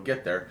dime, but it'll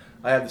get there.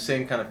 I have the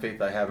same kind of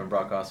faith I have in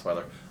Brock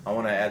Osweiler. I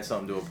want to add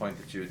something to a point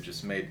that you had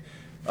just made.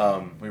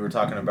 We were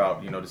talking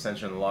about,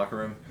 dissension in the locker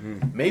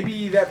room.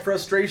 Maybe that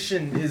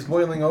frustration is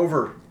boiling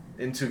over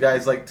into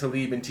guys like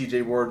Talib and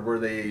TJ Ward where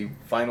they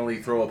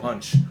finally throw a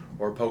punch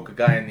or poke a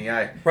guy in the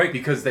eye. Right.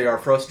 Because they are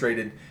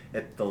frustrated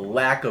at the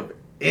lack of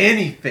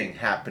anything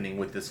happening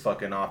with this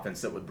fucking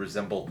offense that would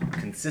resemble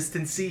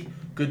consistency,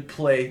 good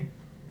play,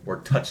 or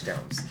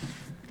touchdowns.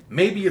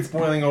 Maybe it's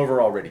boiling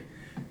over already.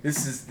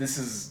 This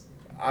is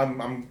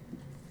I'm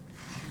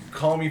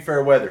call me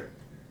fair weather.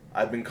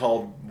 I've been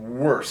called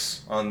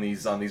worse on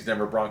these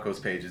Denver Broncos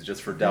pages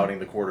just for doubting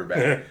the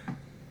quarterback.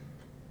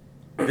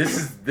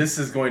 This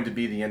is going to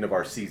be the end of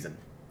our season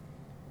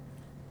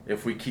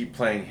if we keep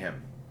playing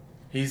him.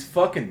 He's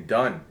fucking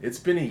done. It's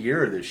been a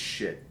year of this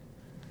shit.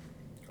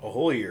 A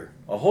whole year.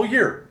 A whole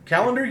year.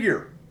 Calendar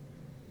year.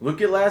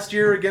 Look at last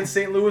year against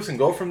St. Louis and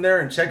go from there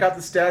and check out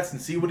the stats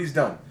and see what he's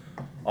done.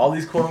 All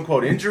these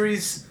quote-unquote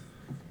injuries,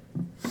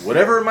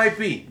 whatever it might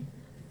be.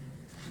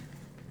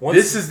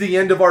 This is the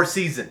end of our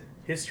season.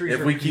 History's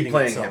if we keep repeating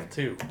playing itself him.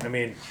 too. I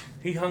mean,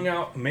 he hung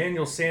out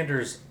Emmanuel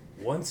Sanders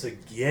once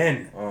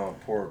again Oh,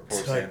 poor to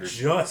Sanders.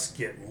 just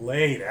get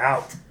laid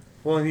out.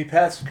 Well, and he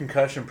passed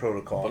concussion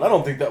protocol. But I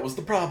don't think that was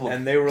the problem.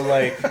 And they were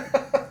like,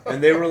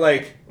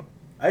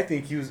 I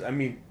think he was, I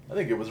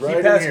think it was he right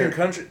in passed here.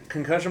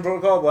 concussion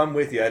protocol, but I'm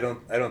with you. I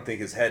don't think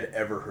his head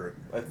ever hurt.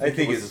 I think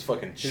it was his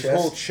fucking his chest.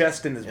 whole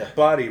chest and his Yeah.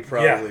 body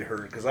probably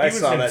hurt because I He was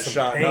saw in that some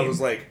shot and I pain. was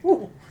like,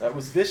 whoo. That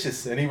was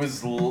vicious, and it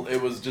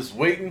was just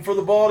waiting for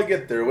the ball to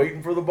get there,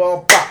 waiting for the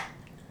ball, pop,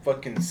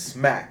 fucking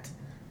smacked.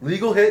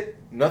 Legal hit,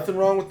 nothing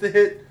wrong with the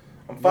hit.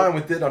 I'm fine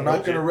with it. I'm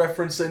not going to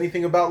reference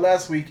anything about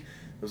last week.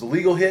 It was a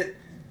legal hit,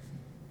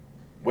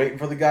 waiting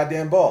for the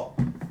goddamn ball.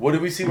 What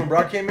did we see when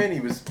Brock came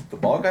in? The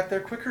ball got there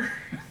quicker.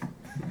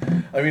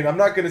 I mean, I'm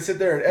not going to sit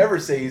there and ever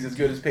say he's as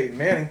good as Peyton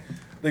Manning.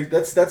 Like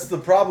that's the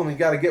problem you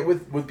got to get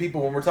with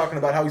people when we're talking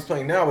about how he's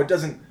playing now. It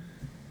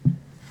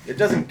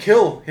doesn't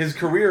kill his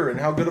career and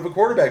how good of a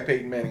quarterback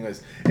Peyton Manning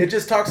is. It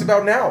just talks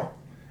about now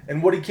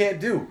and what he can't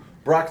do.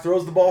 Brock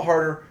throws the ball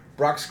harder.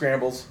 Brock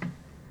scrambles.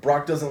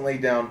 Brock doesn't lay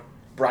down.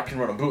 Brock can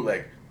run a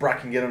bootleg.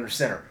 Brock can get under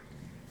center.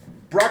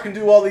 Brock can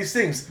do all these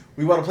things.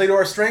 We want to play to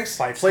our strengths.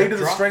 Play to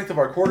the strength of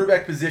our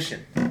quarterback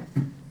position.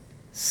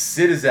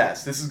 Sit his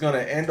ass. This is going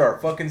to end our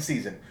fucking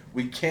season.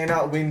 We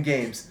cannot win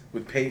games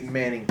with Peyton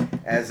Manning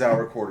as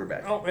our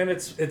quarterback. Oh, and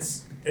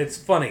it's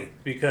funny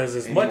because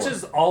as much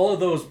as all of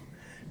those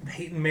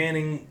Peyton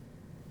Manning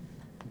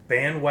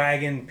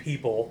bandwagon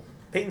people,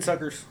 Peyton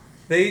suckers.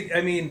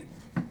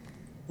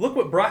 look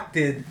what Brock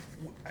did.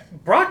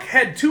 Brock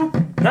had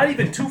not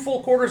even two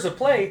full quarters of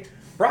play.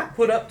 Brock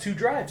put up 2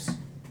 drives.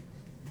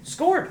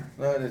 Scored.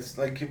 It's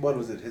like, what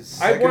was it? His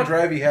second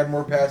drive, he had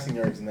more passing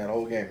yards in that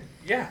whole game.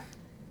 Yeah.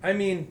 I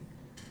mean,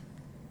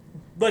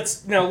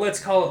 let's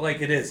call it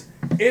like it is.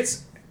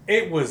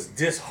 It was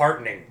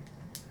disheartening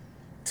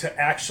to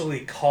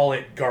actually call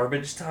it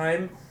garbage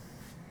time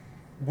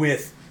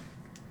with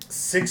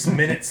 6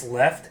 minutes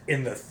left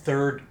in the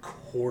third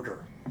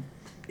quarter.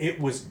 It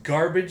was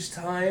garbage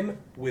time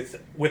with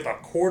a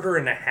quarter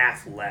and a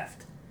half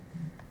left.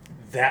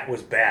 That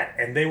was bad.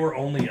 And they were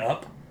only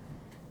up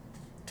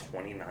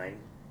 29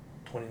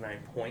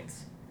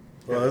 points.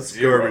 Well, that's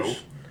 0.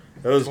 garbage.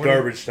 That was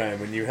garbage time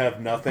when you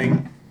have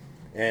nothing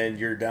and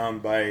you're down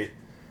by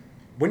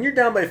when you're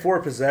down by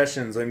 4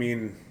 possessions, I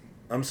mean,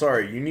 I'm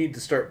sorry, you need to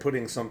start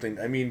putting something.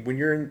 I mean, when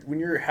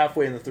you're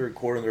halfway in the third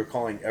quarter and they're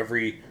calling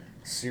every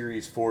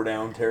series 4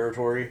 down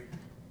territory,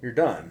 you're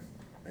done.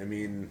 I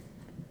mean,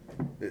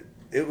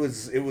 it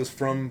was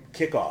from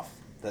kickoff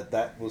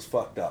that was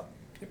fucked up,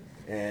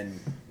 and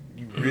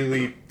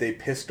they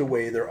pissed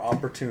away their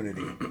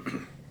opportunity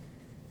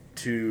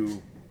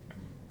to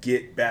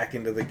get back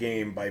into the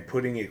game by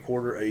putting a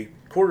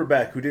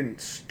quarterback who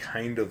didn't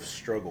kind of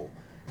struggle.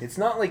 It's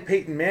not like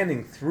Peyton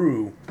Manning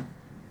threw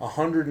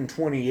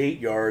 128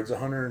 yards,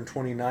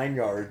 129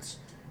 yards,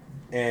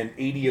 and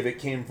 80 of it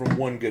came from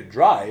one good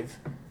drive.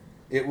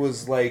 It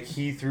was like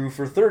he threw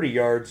for 30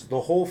 yards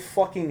the whole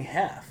fucking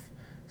half.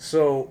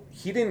 So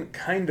he didn't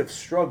kind of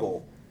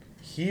struggle.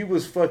 He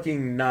was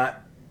fucking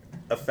not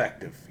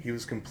effective. He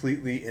was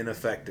completely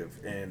ineffective.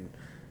 And,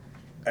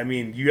 I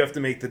mean, you have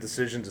to make the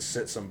decision to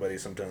sit somebody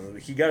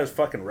sometimes. He got his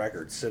fucking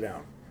record. Sit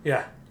down.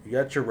 Yeah. You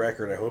got your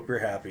record. I hope you're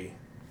happy.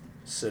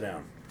 Sit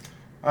down.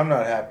 I'm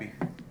not happy.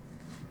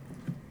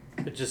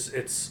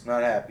 It's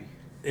Not happy.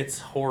 It's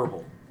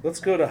horrible. Let's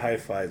go to high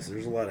fives.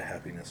 There's a lot of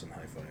happiness in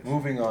high fives.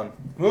 Moving on.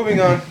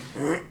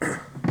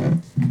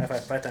 High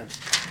five. 5 times.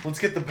 Let's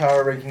get the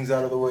power rankings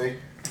out of the way.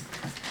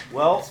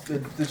 Well,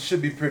 It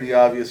should be pretty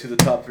obvious who the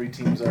top 3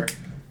 teams are,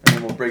 and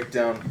then we'll break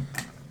down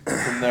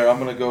from there. I'm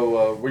gonna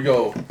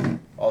go.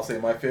 I'll say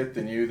my 5th,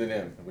 then you, then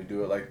him. We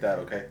do it like that,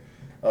 okay?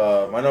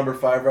 My number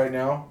 5 right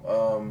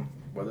now.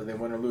 Whether they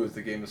win or lose,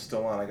 the game is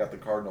still on. I got the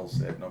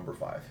Cardinals at number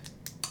 5.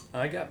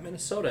 I got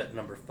Minnesota at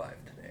number 5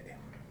 today.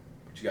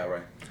 What you got,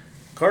 Ryan?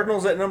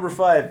 Cardinals at number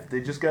 5. They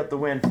just got the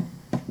win.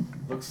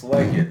 Looks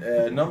like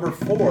it. Number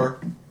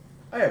 4,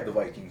 I have the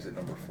Vikings at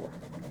number 4.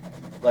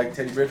 Like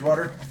Teddy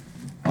Bridgewater,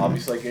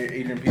 obviously like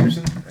Adrian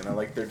Peterson, and I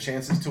like their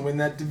chances to win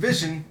that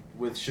division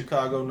with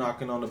Chicago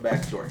knocking on the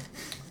back door.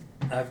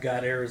 I've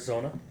got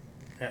Arizona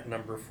at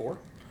number 4.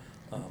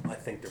 I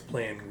think they're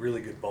playing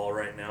really good ball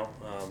right now.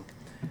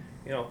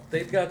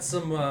 They've got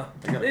some.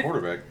 They got a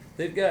quarterback.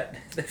 They've got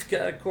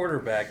a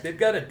quarterback. They've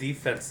got a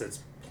defense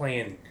that's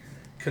playing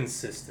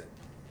consistent.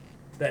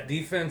 That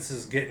defense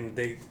is getting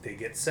they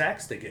get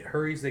sacks, they get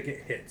hurries, they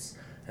get hits,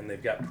 and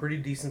they've got pretty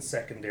decent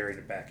secondary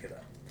to back it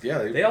up.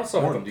 Yeah, They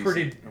also more have a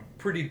than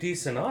pretty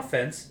decent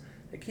offense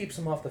that keeps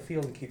them off the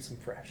field and keeps them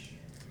fresh.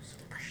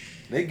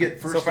 They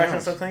get first so fresh and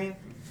downs. so clean.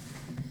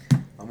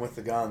 I'm with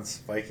the Gons.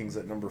 Vikings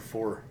at number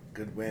 4.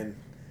 Good win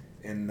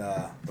in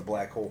the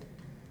black hole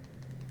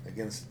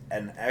against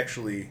an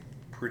actually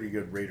pretty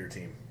good Raider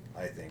team,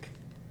 I think.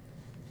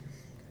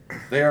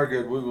 They are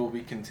good. We will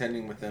be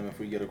contending with them if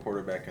we get a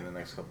quarterback in the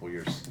next couple of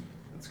years.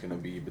 It's going to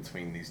be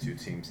between these two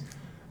teams.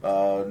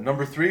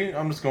 Number 3,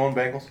 I'm just going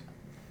Bengals.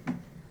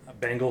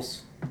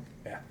 Bengals,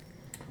 yeah.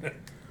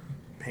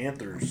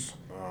 Panthers.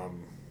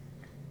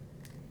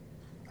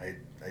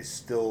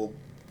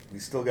 We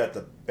still got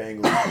the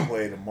Bengals to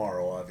play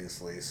tomorrow,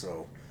 obviously.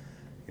 So,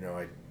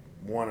 I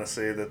want to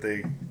say that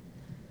they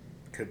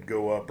could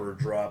go up or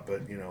drop,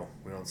 but we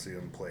don't see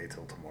them play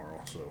till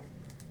tomorrow. So,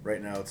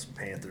 right now it's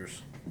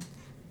Panthers.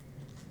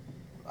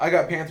 I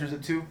got Panthers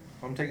at 2.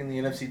 I'm taking the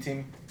NFC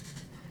team.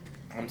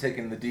 I'm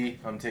taking the D.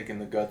 I'm taking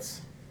the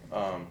guts.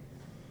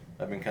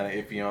 I've been kind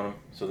of iffy on them,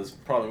 so this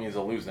probably means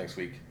I'll lose next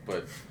week.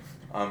 But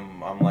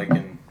I'm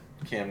liking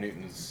Cam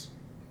Newton's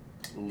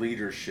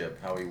leadership,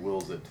 how he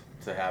wills it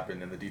to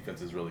happen, and the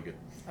defense is really good.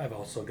 I've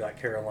also got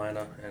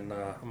Carolina, and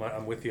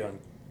I'm with you on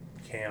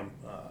Cam.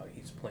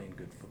 He's playing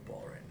good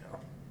football right now.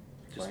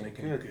 Just Playing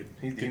making good.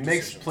 He good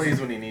makes decisions.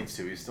 plays when he needs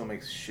to. He still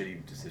makes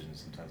shitty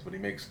decisions sometimes, but he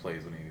makes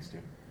plays when he needs to.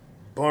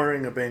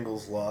 Barring a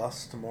Bengals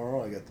loss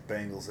tomorrow, I got the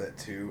Bengals at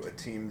 2, a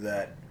team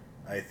that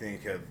I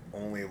think have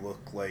only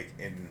looked like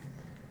in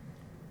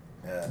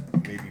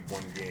maybe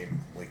one game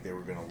like they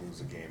were going to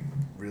lose a game.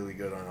 Really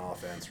good on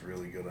offense,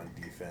 really good on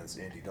defense.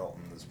 Andy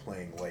Dalton is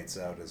playing lights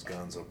out as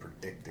Gonzo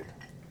predicted,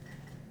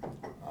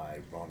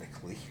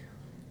 ironically,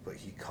 but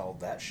he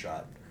called that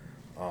shot.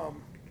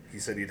 He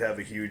said he'd have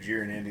a huge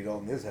year, and Andy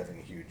Dalton is having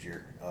a huge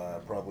year.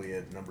 Probably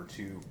at number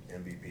 2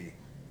 MVP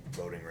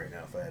voting right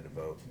now. If I had to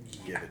vote,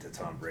 give it to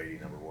Tom Brady,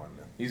 number 1.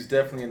 Then. He's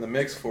definitely in the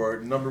mix for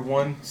it. Number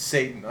 1,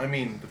 Satan. I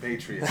mean, the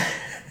Patriots.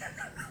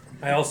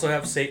 I also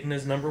have Satan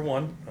as number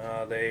 1.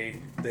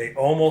 They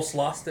almost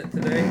lost it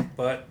today,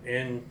 but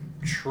in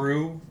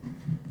true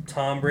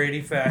Tom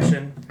Brady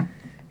fashion,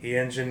 he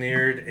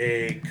engineered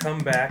a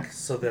comeback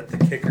so that the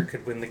kicker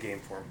could win the game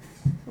for him.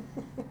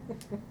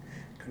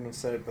 Couldn't have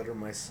said it better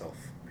myself,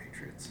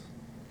 Patriots.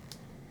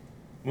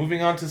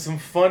 Moving on to some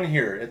fun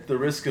here, at the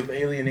risk of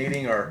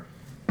alienating our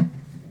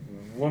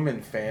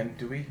woman fan.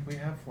 Do we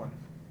have one?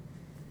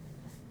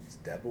 Is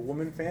Deb a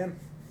woman fan?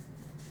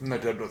 No,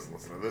 Deb doesn't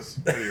listen to this.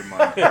 Out of your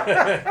mind.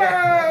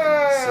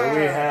 So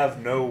we have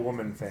no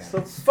woman fans.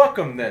 So fuck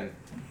them then.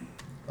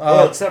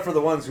 Well, except for the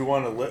ones who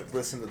want to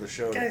listen to the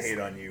show Guys, to hate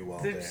on you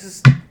all day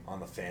Just on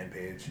the fan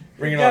page.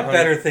 Bring you it on, got honey.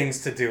 better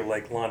things to do,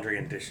 like laundry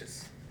and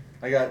dishes.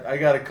 I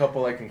got a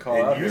couple I can call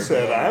out. And you here.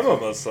 said I'm a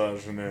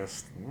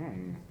misogynist.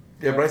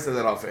 Yeah, but I said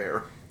that off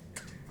air.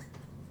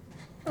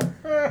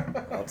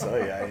 I'll tell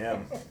you, I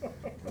am.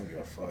 I don't give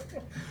a fuck.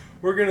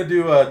 We're gonna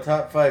do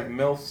top 5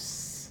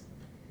 MILFs.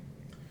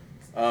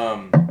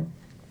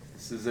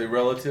 This is a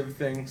relative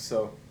thing,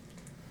 so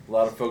a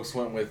lot of folks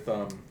went with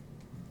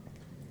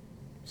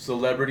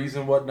celebrities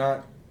and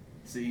whatnot.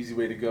 It's the easy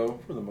way to go.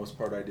 For the most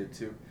part, I did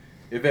too.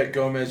 Yvette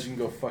Gomez, you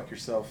can go fuck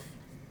yourself.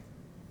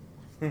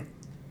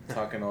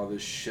 Talking all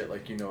this shit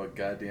like you know a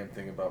goddamn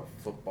thing about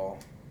football.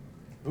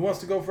 Who wants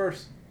to go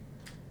first?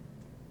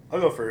 I'll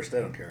go first. I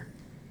don't care.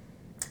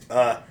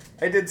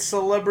 I did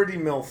celebrity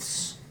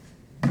MILFs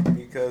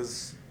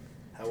because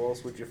how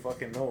else would you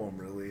fucking know them,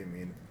 really? I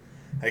mean,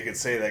 I could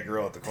say that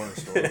girl at the corner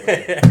store,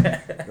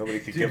 but nobody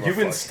could give a You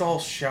fuck. install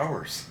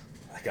showers.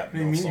 I got What do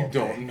you mean MILFs you all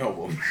don't day.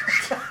 know them?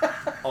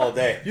 All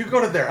day. You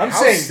go to their I'm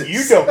houses. saying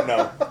you don't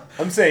know.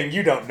 I'm saying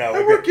you don't know.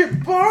 I work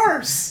at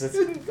bars.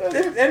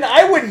 And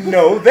I wouldn't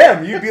know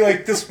them. You'd be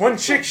like, this one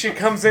chick, she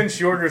comes in,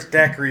 she orders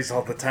daiquiris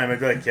all the time. I'd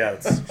be like, yeah,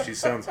 she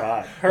sounds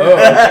hot.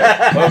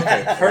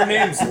 Okay. Her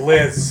name's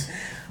Liz.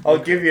 I'll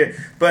give you,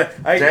 but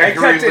I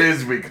Daiquiri kept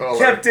Liz, we call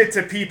kept her. it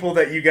to people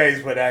that you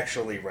guys would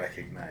actually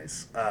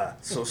recognize.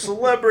 So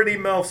celebrity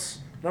MILFs,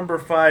 number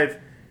 5,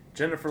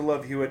 Jennifer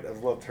Love Hewitt.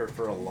 I've loved her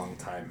for a long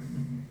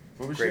time.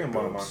 What was Great she a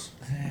mom on? boobs.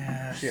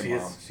 Yeah, She a she mom.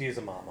 is. She is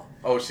a mama.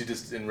 Oh, she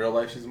just in real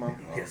life she's a mom.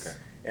 Oh, Yes. okay.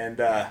 And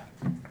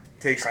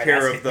takes Try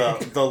care asking.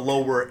 of the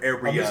lower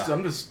area.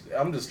 I'm just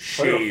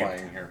Shaved.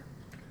 clarifying here.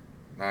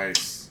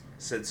 Nice.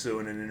 Said so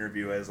in an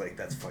interview. I was like,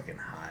 that's fucking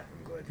hot.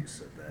 I'm glad you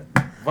said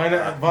that.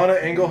 Vanna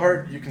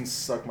Engelhart, you can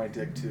suck my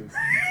dick too.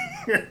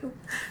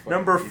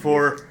 Number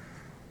 4,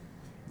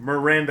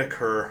 Miranda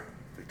Kerr,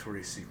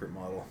 Victoria's Secret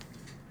model.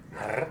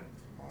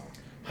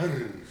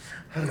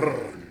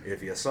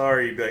 If you saw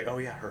her, you'd be like, oh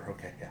yeah, her,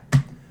 okay,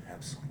 yeah,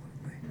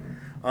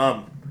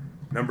 absolutely.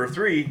 Number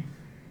 3,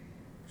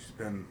 she's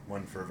been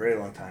one for a very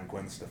long time,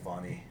 Gwen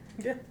Stefani.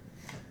 Yeah.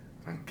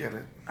 I get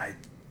it. I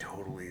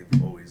totally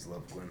always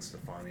loved Gwen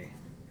Stefani.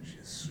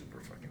 She's super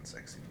fucking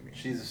sexy to me.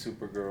 She's a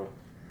super girl.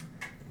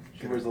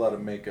 She wears a lot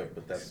of makeup,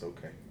 but that's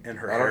okay. And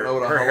her I hair, don't know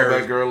what her the hair hell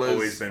has that girl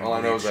always is. been All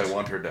I know is I bleached.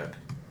 want her dead.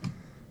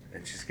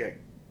 And she's got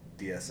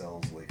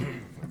DSLs like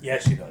Yeah,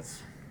 she does.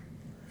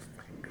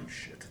 fucking good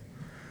shit.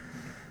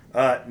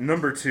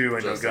 Number 2, I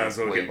know Just like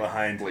Gonzo will get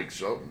behind Blake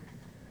Shelton.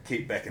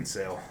 Kate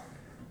Beckinsale.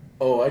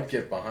 Oh, I'd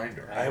get behind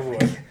her. I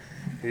would.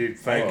 You'd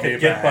find Oh. Kate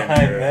Get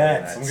behind her.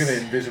 that. I'm gonna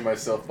envision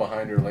myself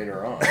behind her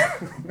later on.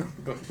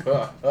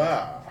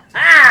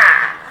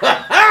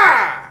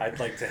 I'd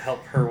like to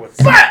help her with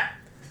some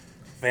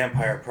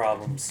vampire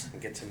problems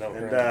and get to know her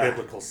And, in the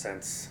biblical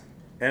sense.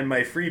 And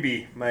my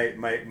freebie,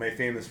 my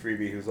famous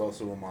freebie, who's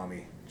also a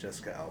mommy,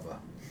 Jessica Alba.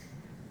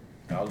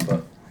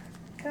 Alba.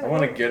 I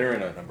want to get her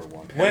in a number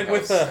 1. Went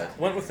with penthouse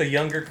a went with a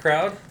younger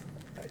crowd.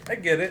 I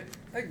get it.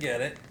 I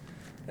get it.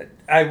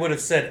 I would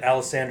have said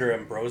Alessandra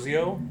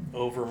Ambrosio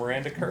over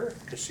Miranda Kerr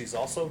because she's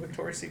also a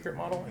Victoria's Secret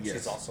model and Yes.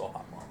 she's also a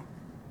hot mom.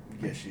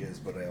 Yes, she is,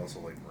 but I also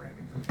like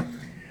Miranda.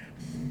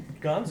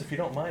 Guns, if you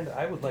don't mind,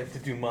 I would like to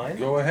do mine. set.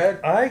 Go ahead.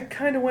 I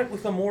kind of went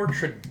with a more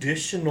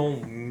traditional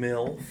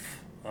MILF.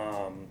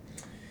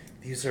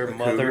 These are A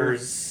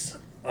mothers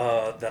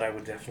that I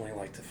would definitely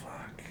like to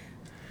fuck.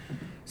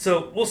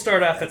 So we'll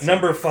start off at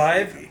number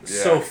 5, Yeah.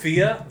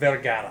 Sofia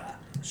Vergara.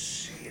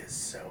 She is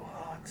so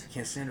hot.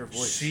 Can't stand her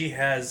voice. She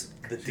has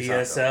the She's hot,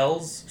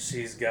 DSLs.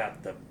 She's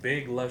got the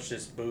big,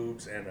 luscious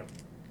boobs and a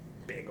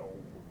big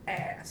old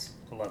ass.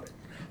 I love it.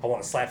 I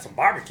want to slap some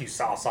barbecue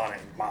sauce on it.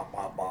 Bop,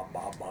 bop, bop,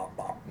 bop, bop,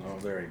 bop. Oh,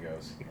 there he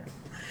goes.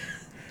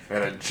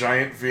 And a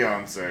giant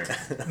fiance.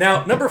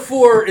 Now, number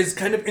 4 is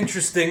kind of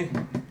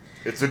interesting.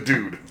 It's a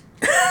dude.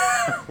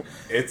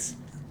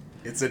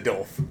 It's a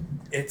Dolph.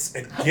 It's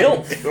a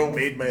gilf.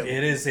 Made my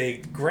It is a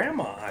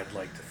grandma I'd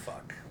like to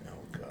fuck. Oh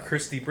god.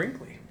 Christy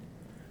Brinkley.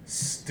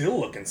 Still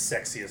looking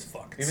sexy as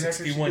fuck. Even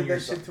after she 61 did that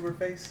years shit old. to her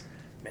face?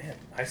 Man,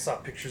 I saw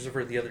pictures of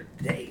her the other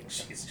day.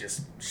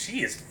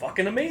 She is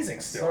fucking amazing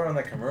I still. saw her on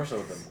that commercial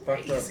with them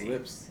fucked up Crazy.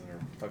 lips and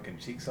her fucking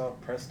cheeks all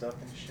pressed up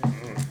and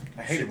shit.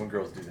 I hate it when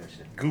girls do that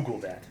shit. Google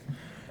that.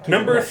 I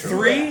Number don't know.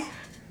 3.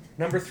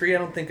 Number 3, I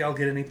don't think I'll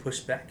get any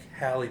pushback.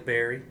 Halle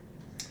Berry.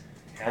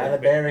 Halle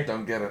Berry.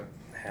 Don't get it.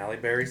 Halle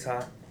Berry's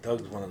hot.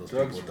 Doug's one of those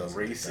Doug's people who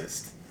doesn't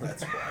racist.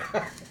 That's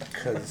why.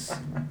 Because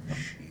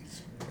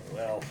she's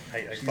Well,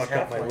 I She's fucked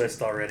up my halfway.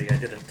 list already. I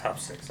did a top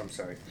 6. I'm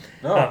sorry.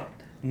 No.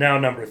 Now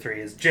number 3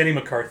 is Jenny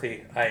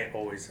McCarthy. I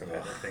always have had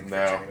a thing for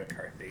no. Jenny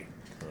McCarthy.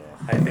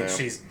 I think No.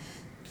 she's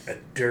a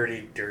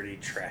dirty, dirty,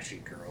 trashy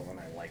girl, and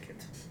I like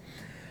it.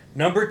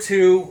 Number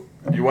 2,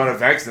 You want to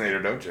vaccinate her,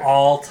 don't you?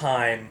 all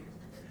time,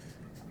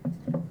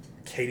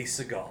 Katie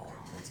Seagal.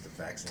 wants to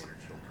vaccinate her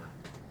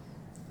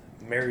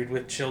children. Married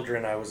with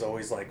Children, I was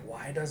always like,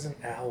 why doesn't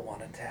Al want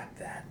to tap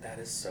that? That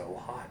is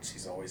so hot.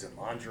 She's always in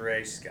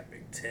lingerie. She's got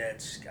big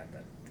tits. She's got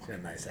that. She's got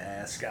a nice She's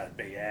ass. got a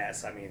big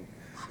ass. I mean,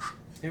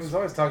 He was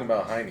always talking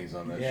about heinies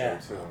on that Yeah.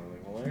 show, too. I'm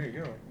like, well, there you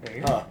go.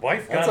 your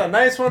wife That's got a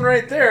nice one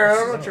right there. I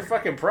don't know what your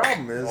fucking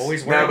problem is.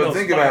 always Nah, wearing but those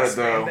think about fucking it,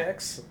 though.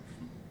 spandex.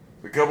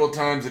 The couple of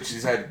times that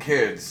she's had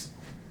kids,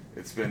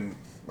 it's been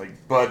like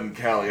Bud and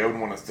Callie. I wouldn't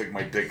want to stick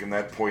my dick in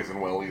that poison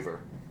well either.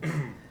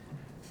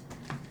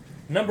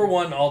 Number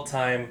one all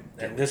time,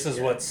 and this is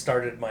what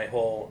started my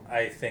whole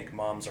I think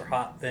moms are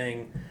hot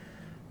thing,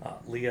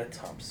 Leah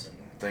Thompson.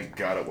 Thank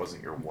God it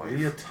wasn't your wife.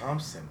 Leah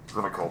Thompson. I'm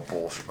gonna call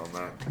bullshit on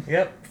that.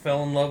 Yep,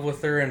 fell in love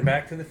with her in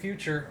Back to the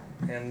Future,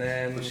 and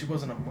then But she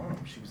wasn't a mom.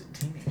 She was a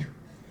teenager.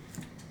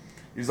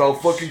 He's all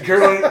fucking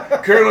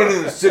Carolina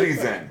in the City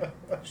then.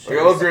 Like,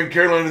 I love her in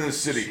Carolina in the she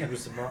City.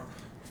 was a mom.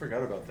 I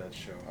forgot about that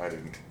show. I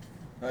didn't.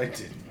 I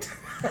didn't.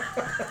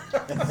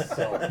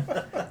 So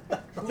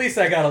at least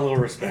I got a little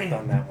respect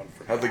on that one.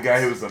 For Had the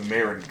guy who was the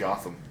mayor in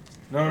Gotham.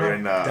 No, Or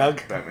in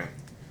Doug? Batman.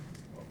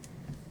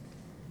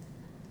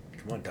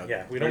 Come on, Doug.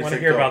 Yeah, we What don't do want you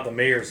to hear think, about Doug? the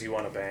mayors you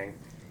want to bang.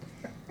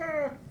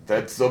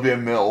 That'd still be a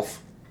MILF.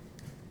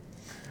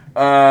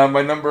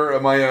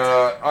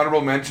 My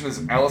honorable mention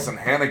is Allison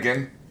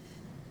Hannigan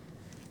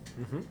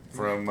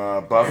from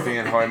Buffy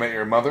and How I Met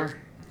Your Mother.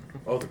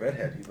 Oh, the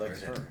redhead. He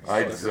likes her.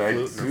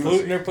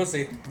 Flute in her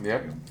pussy.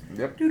 Yep.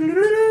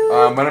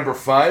 My number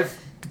 5,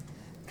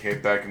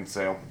 Kate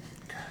Beckinsale.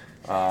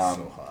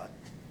 So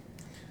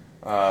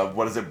hot.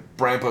 What is it?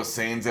 Brian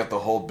Posehn's got the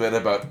whole bit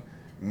about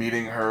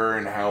meeting her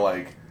and how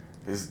like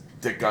his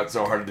dick got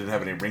so hard it didn't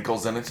have any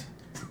wrinkles in it.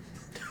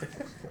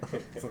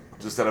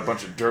 Just had a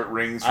bunch of dirt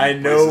rings from I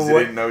know places he what-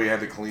 didn't know he had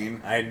to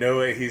clean. I know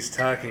what he's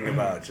talking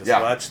about. Just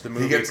Yeah. watch the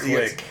movie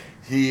Click.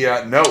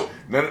 No,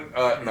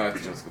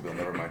 it's Jessica Biel.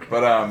 Never mind.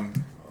 But Oh,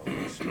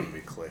 watch the movie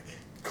Click.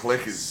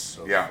 Click is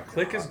So yeah. fucking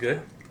Click is hot.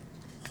 good.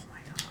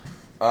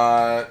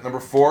 Number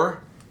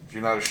 4. If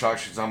you're not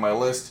shocked, she's on my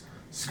list.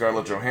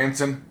 Scarlett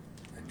Johansson.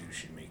 I knew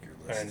she'd make your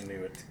I list.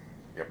 knew it.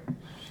 Yep.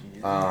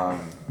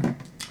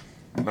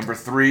 Number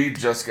 3,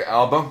 Jessica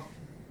Alba.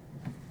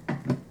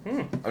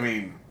 I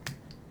mean,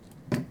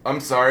 I'm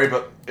sorry,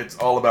 but it's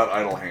all about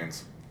Idle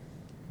Hands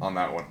on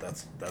that one.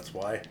 That's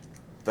why.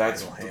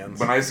 That's Idle Hands.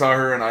 when I saw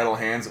her in Idle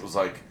Hands, it was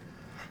like,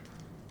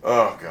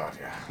 oh god,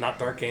 yeah. Not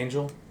Dark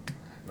Angel.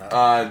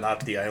 Not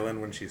the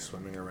island when she's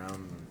swimming around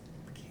in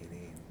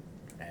bikini,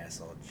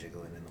 ass all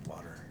jiggling in the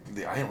water.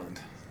 The Island.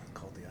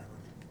 Called the island.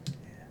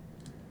 Yeah.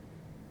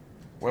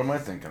 What am I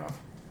thinking of?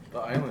 The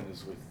island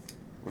is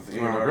With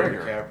Ian Leonardo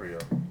McGregor.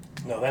 DiCaprio.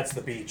 No, that's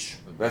the beach.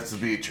 That's the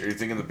beach. Are you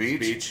thinking the beach?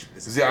 Beach.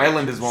 Because the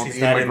Island is one with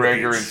She's Ian not in the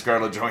McGregor beach. and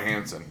Scarlett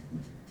Johansson.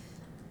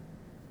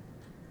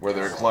 Where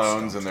there are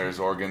clones and there's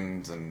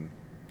organs and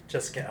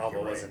Jessica Alba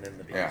You're right. wasn't in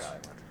the beach.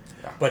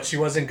 Yeah. But she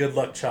was in Good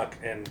Luck Chuck,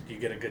 and you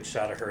get a good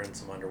shot of her in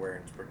some underwear,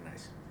 and it's pretty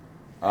nice.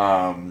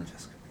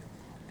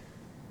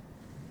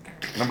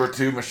 Number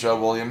 2, Michelle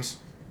Williams.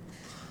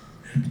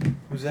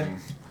 Who's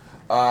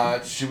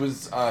that? She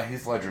was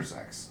Heath Ledger's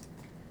ex.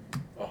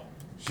 Oh.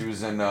 She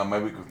was in My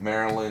Week with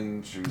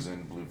Marilyn. She was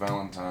in Blue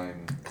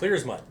Valentine. Clear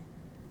as mud.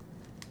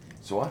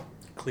 So what?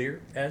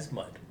 Clear as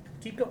mud.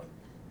 Keep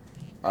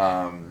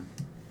going.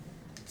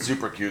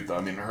 Super cute though.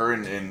 I mean, her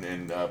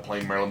in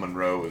playing Marilyn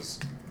Monroe is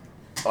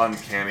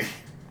uncanny.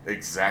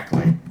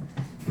 Exactly.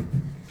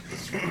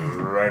 Just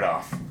right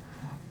off.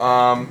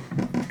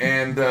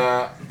 And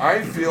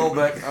I feel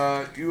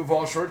that you have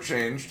all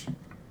shortchanged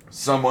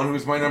someone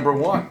who's my number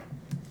 1.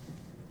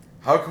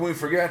 How can we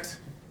forget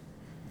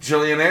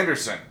Gillian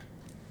Anderson?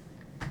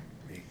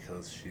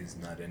 Because she's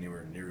not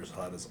anywhere near as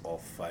hot as all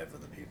 5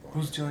 of the people. on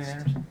Who's this Gillian list.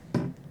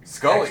 Anderson?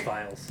 Scully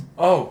X-Files.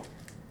 Oh,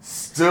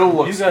 still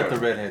looks you got good.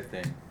 the redhead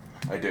thing.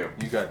 I do.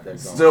 You got that going.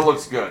 Still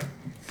looks good.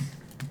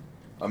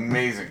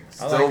 Amazing.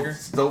 I like her.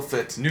 Still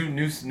fit. New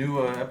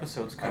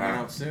episodes coming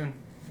Uh-huh. out soon.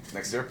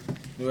 Next year,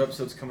 New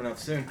episodes coming out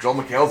soon. Joel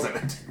McHale's in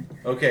it.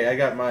 Okay, I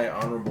got my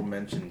honorable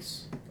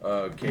mentions.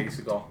 Katie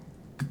Seagal.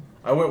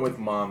 I went with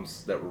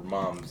moms that were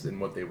moms in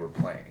what they were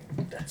playing.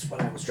 That's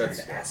what I was trying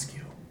That's- to ask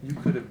you. You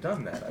could have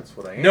done that. That's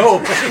what I answered.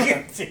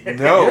 No.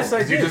 No, Yes, I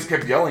you did. just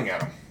kept yelling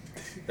at him.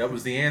 That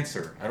was the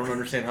answer. I don't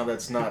understand how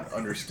that's not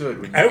understood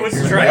when you I can was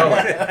hear me trying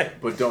yelling, to-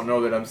 but don't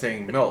know that I'm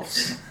saying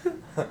MILFs.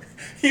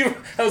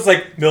 I was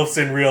like, MILFs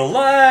in real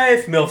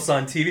life, MILFs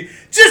on TV.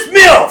 Just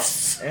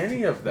MILFs!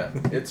 Any of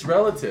them. It's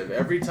relative.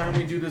 Every time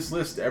we do this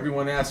list,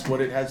 everyone asks what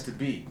it has to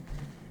be.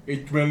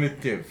 It's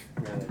relative.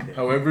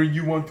 However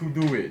you want to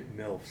do it.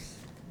 MILFs.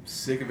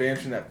 Sick of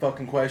answering that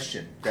fucking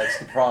question. That's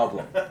the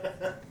problem.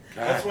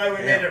 That's why we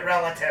made it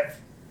relative.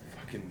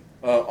 Fucking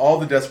all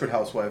the Desperate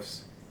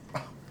Housewives.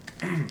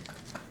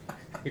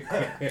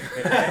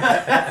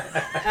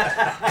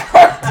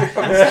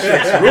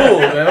 Shit's rule,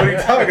 man. What are you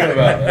talking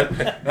about?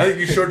 I think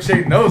you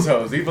shortchanged nose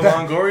hose. Eva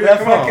Longoria. That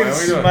Come on, fucking man. What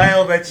are you doing?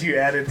 smile that you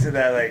added to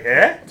that, like,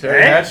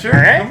 Terry Hatcher?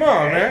 Come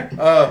on, eh?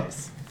 man.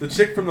 The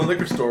chick from the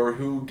liquor store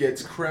who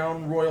gets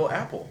Crown Royal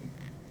Apple.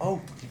 Oh,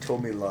 he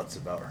told me lots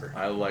about her.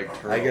 I liked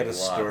her. I get a lot.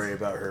 story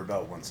about her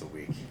about once a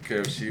week.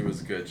 Okay, she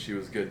was good. She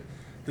was good.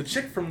 The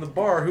chick from the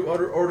bar who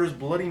orders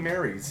Bloody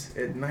Marys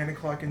at 9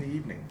 o'clock in the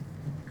evening.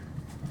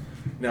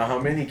 Now, how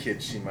many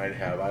kids she might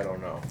have, I don't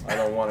know. I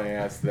don't want to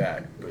ask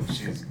that, but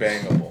she's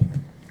bangable.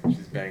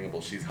 She's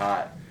bangable. She's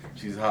hot.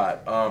 She's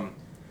hot.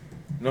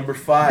 Number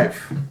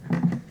 5,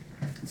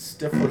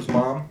 Stifler's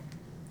mom.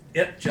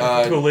 Yep,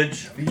 Jennifer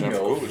Coolidge. The Jennifer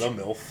MILF. Coolidge. The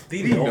MILF.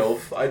 The The MILF.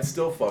 MILF. I'd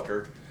still fuck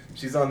her.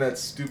 She's on that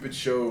stupid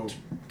show,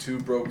 Two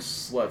Broke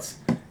Sluts,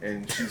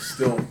 and she's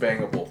still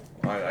bangable.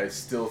 I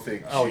still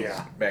think Oh, she's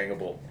yeah.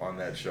 bangable on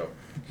that show.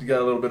 She's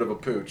got a little bit of a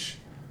pooch,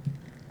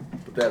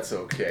 but that's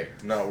okay.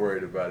 I'm not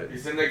worried about it. You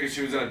think that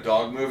she was in a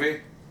dog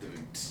movie?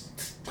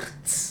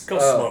 Go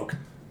smoke.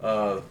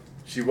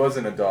 She was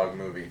in a dog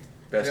movie.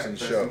 Best in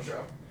Show.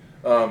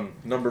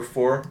 Number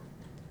 4,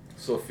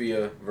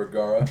 Sofia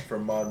Vergara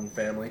from Modern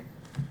Family.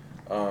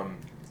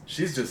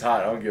 She's just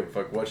hot. I don't give a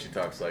fuck what she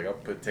talks like. I'll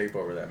put tape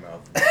over that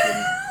mouth.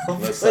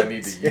 Unless I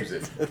need to use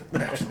it.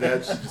 After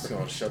that, she's just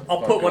going to shut the I'll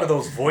fuck put up. one of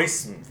those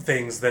voice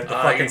things that the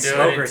Oh, fucking you're doing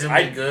smokers. it to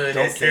I me good,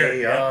 don't I care.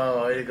 see. Yeah.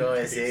 Oh, way to go,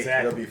 I see. Exactly.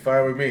 That'll be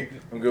fine with me.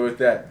 I'm good with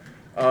that.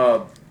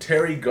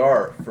 Terry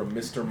Garr from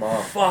Mr.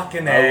 Mom.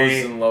 Fucking I was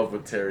A. in love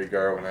with Terry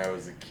Garr when I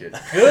was a kid.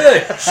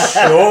 Good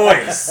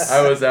choice.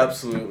 I was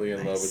absolutely in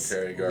love with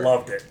Terry Garr.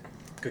 Loved it.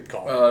 Good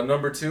call.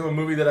 Number 2, a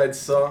movie that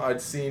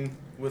I'd seen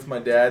with my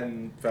dad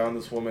and found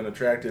this woman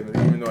attractive, and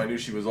even though I knew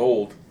she was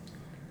old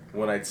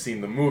when I'd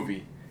seen the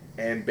movie.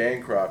 Anne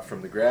Bancroft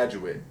from The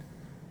Graduate.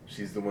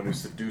 She's the one who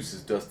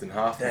seduces Dustin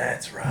Hoffman.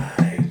 That's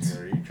right.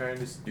 Are you trying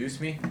to seduce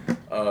me?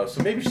 So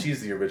maybe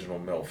she's the original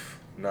MILF,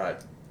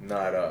 not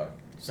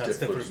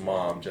Stifler's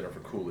mom, Jennifer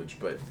Coolidge,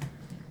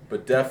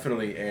 but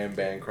definitely Anne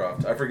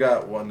Bancroft. I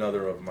forgot one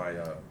other of my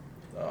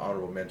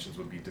honorable mentions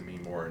would be Demi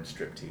Moore in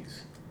Striptease,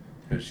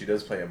 because she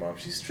does play a mom.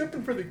 She's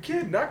stripping for the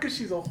kid, not because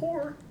she's a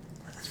whore.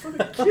 It's for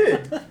the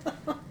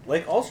kid.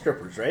 Like all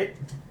strippers, right?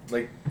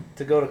 Like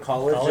To go to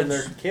college College and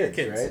their kids,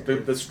 kids.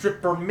 right? the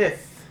stripper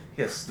myth.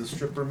 Yes, the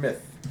stripper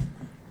myth.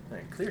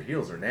 Man, clear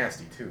heels are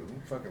nasty too. Who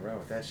fucking around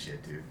with that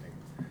shit, dude?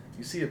 Like,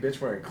 you see a bitch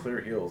wearing clear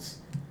heels,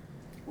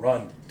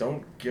 Run.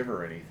 don't give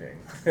her anything.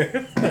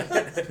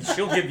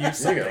 She'll give you You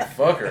something. gotta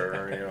fuck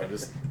her, or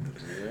just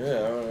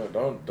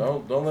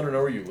don't let her know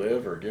where you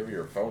live or give her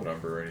your phone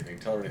number or anything.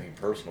 Tell her anything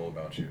personal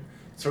about you.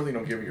 Certainly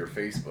don't give her your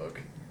Facebook.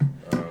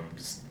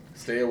 Just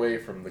stay away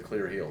from the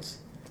clear heels.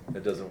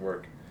 It doesn't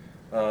work.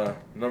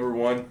 Number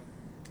 1,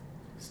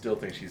 still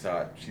think she's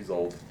hot. She's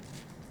old.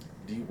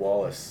 Dee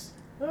Wallace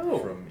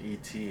from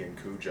E.T. and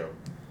Cujo.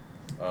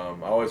 I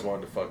always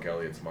wanted to fuck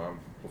Elliot's mom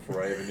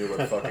before I even knew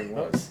what fucking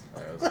was.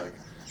 I was like,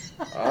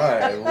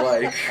 I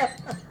like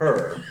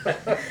her.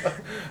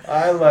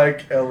 I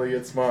like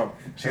Elliot's mom.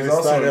 She's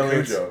also in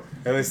Cujo.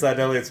 I always thought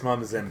Elliot's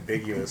mom is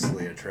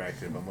ambiguously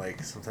attractive. I'm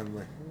like, sometimes I'm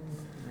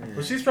like,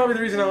 Well, she's probably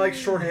the reason I like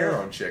short hair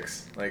on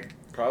chicks. Like,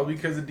 probably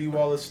because of Dee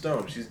Wallace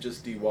Stone. She's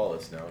just Dee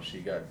Wallace now. She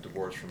got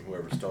divorced from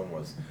whoever Stone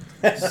was.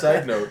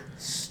 Side note.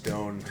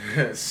 Stone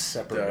Stone.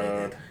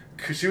 separated.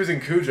 She was in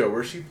Cujo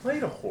where she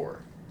played a whore.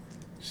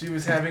 She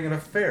was having an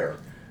affair.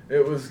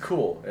 It was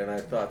cool, and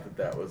I thought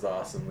that was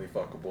awesomely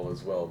fuckable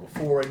as well.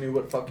 Before I knew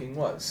what fucking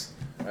was,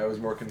 I was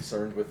more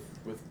concerned with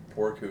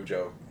poor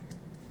Cujo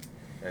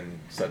and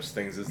such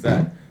things as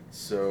that.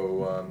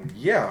 So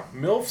yeah,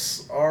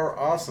 MILFs are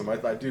awesome. I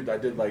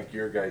did like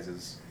your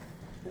guys'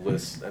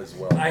 list as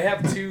well. I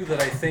have 2 that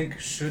I think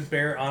should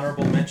bear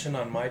honorable mention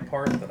on my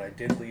part that I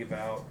did leave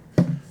out.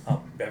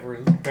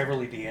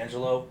 Beverly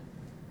D'Angelo.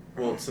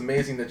 Well, it's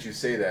amazing that you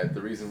say that.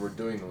 The reason we're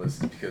doing the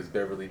list is because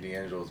Beverly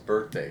D'Angelo's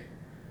birthday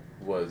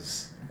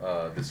was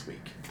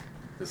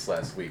this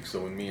last week.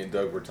 So when me and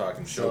Doug were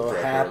talking show So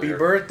prep happy earlier,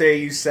 birthday,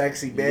 you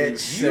sexy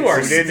bitch. You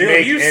are We didn't still,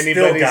 make you still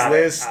anybody's got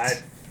list.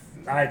 it.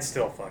 I'd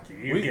still fuck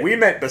you. we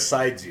meant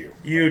besides you.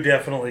 You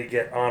definitely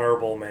get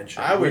honorable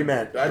mention. I'd we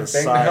meant bang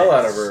the hell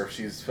out of besides. her if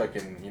she's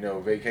fucking,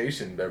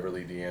 vacation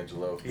Beverly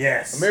D'Angelo.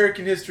 Yes.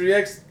 American History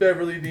X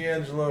Beverly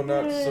D'Angelo,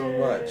 not so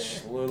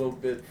much. A little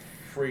bit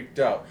freaked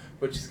out.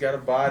 But she's got a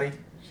body.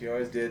 She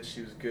always did.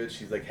 She was good.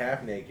 She's like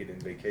half naked in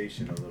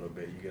Vacation a little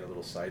bit. You get a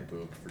little side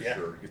boob for Yeah.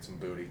 sure. Get some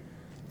booty,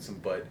 some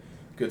butt.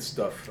 Good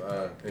stuff. And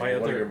My one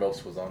of other- your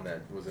MILFs was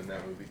in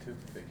that movie too,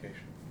 Vacation.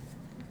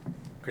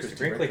 Christy Christy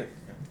Brinkley. Brinkley.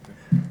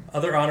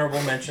 Other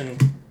honorable mention,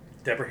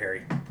 Deborah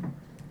Harry.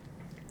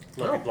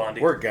 Love you,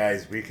 Blondie. We're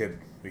guys. We could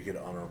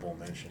honorable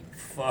mention.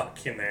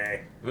 Fucking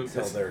A.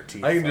 Till their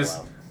teeth I can fall just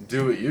out.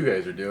 do what you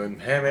guys are doing.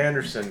 Pam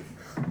Anderson,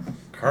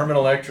 Carmen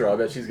Electra. I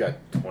bet she's got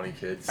 20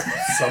 kids.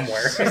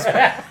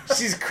 Somewhere.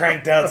 She's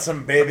cranked out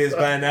some babies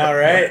by now,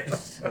 right?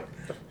 I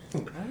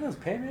don't know, does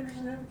Pam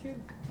Anderson have a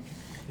kid?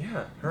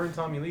 Yeah, her and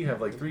Tommy Lee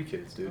have like 3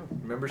 kids, dude.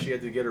 Remember she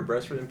had to get her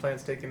breast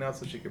implants taken out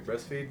so she could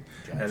breastfeed?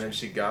 Gotcha. And then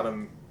she got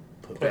them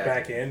Put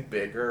back in.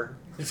 bigger.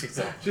 She's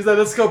like, She's like,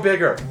 let's go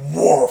bigger. In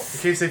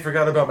woof. case they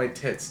forgot about my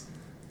tits.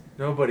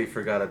 Nobody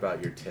forgot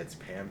about your tits,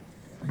 Pam.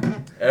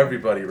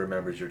 Everybody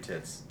remembers your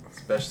tits.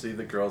 Especially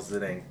the girls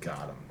that ain't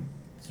got them.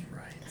 That's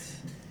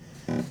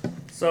right.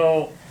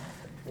 So,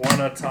 want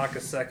to talk a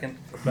second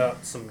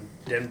about some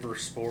Denver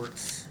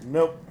sports?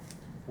 Nope.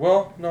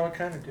 Well, no, I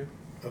kind of do.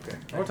 Okay.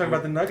 I want to talk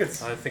about the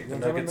Nuggets. I think the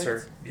You wanna talk Nuggets about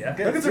are... Yeah.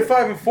 Nuggets are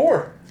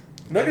 5-4.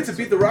 Nuggets have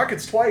beat the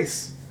Rockets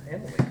twice.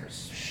 And the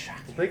Lakers.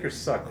 The Lakers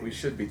suck. We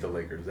should beat the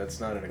Lakers. That's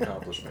not an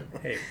accomplishment.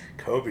 Hey,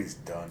 Kobe's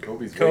done.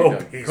 Kobe's way Kobe.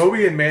 done.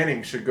 Kobe and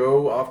Manning should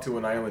go off to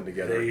an island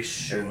together. They And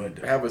should.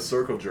 have a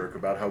circle jerk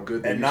about how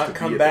good they And used not to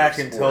come be back at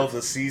their until sport.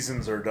 the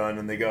seasons are done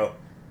and they go,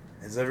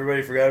 has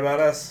everybody forgot about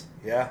us?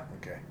 Yeah?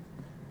 Okay.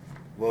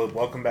 Well,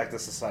 welcome back to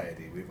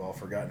society. We've all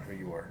forgotten who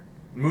you are.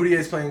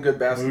 Moutier's playing good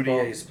basketball.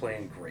 Moutier's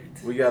playing great.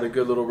 We got a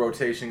good little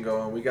rotation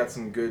going. We got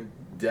some good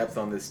depth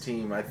on this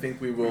team. I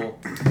think we will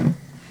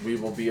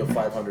be a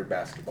 500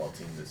 basketball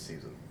team this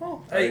season.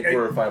 Well, I think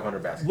we're a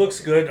 500 basketball looks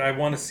team. good. I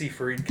want to see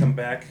Fareed come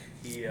back.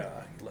 He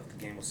left the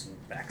game with some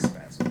back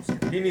spasms.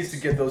 He needs to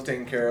get those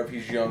taken care of.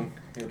 He's young.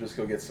 He'll just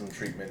go get some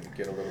treatment and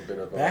get a little bit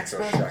of Back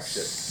electroshock spasms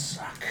shit.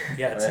 suck.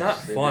 Yeah, it's Yes,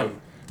 not they fun.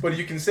 do. But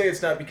you can say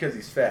it's not because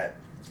he's fat.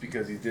 It's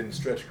because he didn't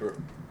stretch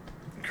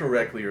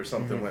correctly or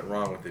something went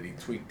wrong with it. He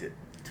tweaked it.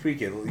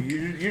 Tweak it.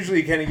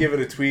 Usually you kind of give it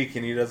a tweak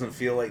and he doesn't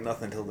feel like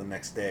nothing until the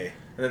next day.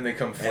 And then they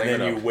come And flaming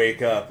then you up.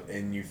 wake up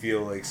and you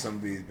feel like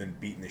somebody's been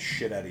beating the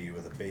shit out of you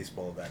with a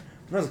baseball bat.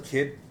 When I was a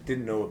kid,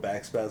 didn't know what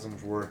back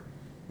spasms were.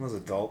 When I was an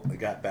adult, I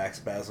got back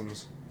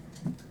spasms.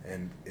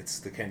 And it's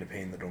the kind of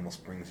pain that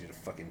almost brings you to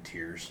fucking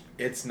tears.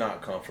 It's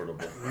not comfortable.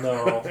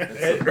 No,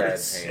 It's a bad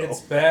pain. it's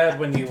bad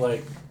when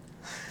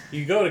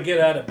you go to get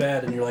out of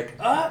bed and you're like,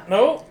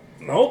 no,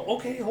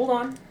 okay, hold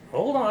on.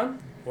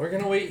 We're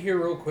gonna wait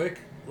here real quick.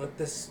 Let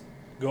this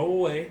go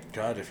away.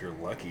 God, if you're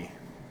lucky.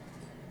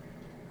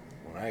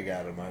 When I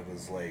got him, I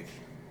was like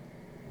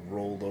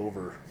rolled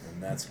over,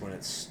 and that's when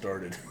it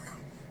started.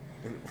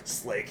 And it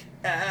was like,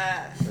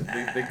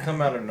 They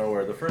come out of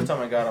nowhere. The first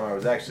time I got them, I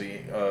was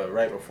actually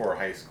right before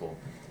high school.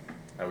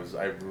 I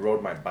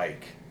rode my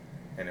bike,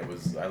 and I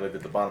lived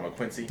at the bottom of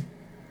Quincy,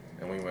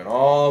 and we went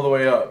all the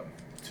way up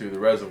to the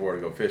reservoir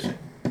to go fishing.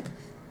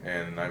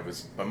 And I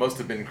must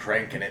have been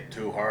cranking it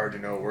too hard,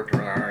 working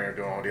around,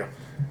 doing all the deal.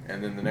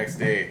 And then the next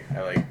day,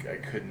 I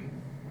couldn't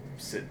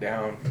sit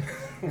down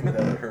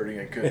without it hurting.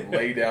 I couldn't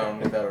lay down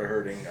without it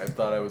hurting. I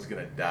thought I was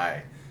gonna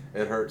die.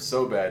 It hurt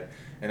so bad,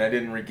 and I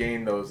didn't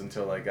regain those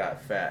until I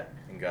got fat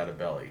and got a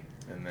belly.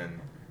 And then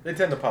they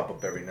tend to pop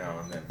up every now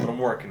and then, but I'm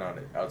working on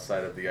it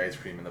outside of the ice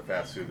cream and the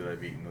fast food that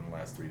I've eaten in the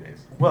last 3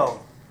 days.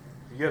 well,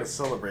 you gotta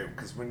celebrate,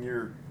 because when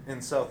you're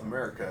in South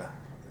America,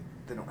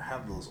 they don't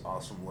have those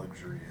awesome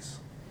luxuries.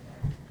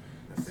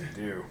 If they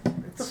do,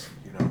 it's,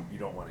 you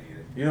don't want to eat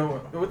it. You know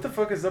what the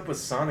fuck is up with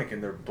Sonic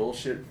and their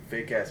bullshit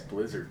fake ass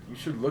Blizzard? You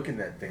should look in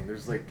that thing.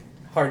 There's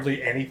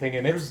Hardly anything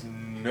in it. there's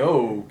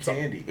no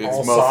candy. It's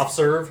All most- soft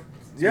serve.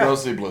 Yeah.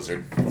 Mostly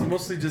Blizzard. It's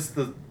mostly just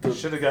the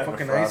Should have gotten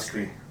fucking a ice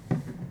Frosty.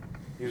 cream.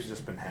 He's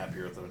just been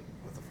happier with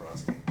the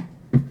Frosty.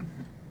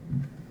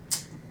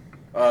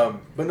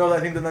 But no, I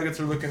think the Nuggets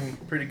are looking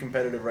pretty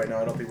competitive right now.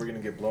 I don't think we're gonna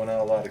get blown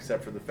out a lot,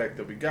 except for the fact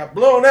that we got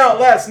blown out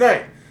last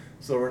night.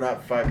 So we're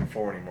not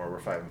 5-4 anymore. We're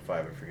 5-5.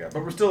 I forgot,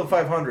 but we're still at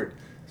 500,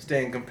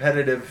 staying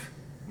competitive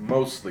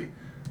mostly.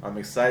 I'm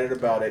excited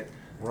about it.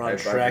 We're on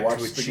I've track to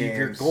watched the achieve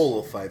your games. goal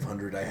of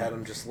 500. I had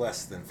him just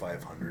less than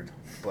 500,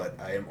 but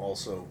I am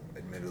also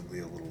admittedly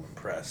a little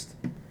impressed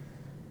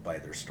by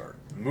their start.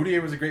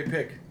 Moutier was a great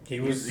pick.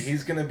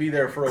 He's going to be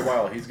there for a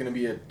while. He's going to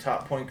be a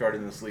top point guard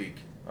in this league.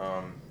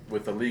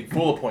 With a league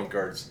full of point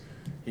guards,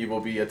 he will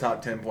be a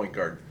top 10 point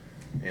guard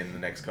in the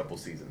next couple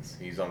seasons.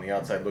 He's on the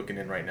outside looking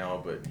in right now,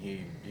 but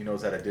he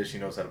knows how to dish. He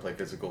knows how to play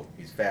physical.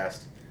 He's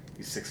fast.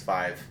 He's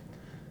 6'5".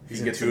 He's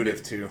He gets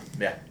intuitive too.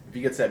 Yeah, if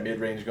he gets that mid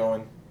range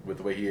going with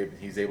the way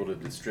he's able to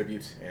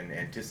distribute and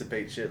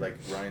anticipate shit, like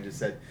Ryan just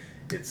said,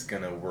 it's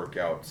gonna work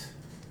out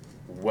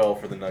well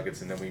for the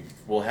Nuggets, and then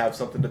we'll have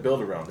something to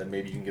build around. Then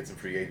maybe you can get some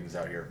free agents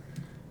out here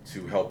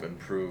to help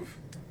improve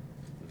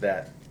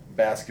that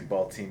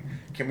basketball team.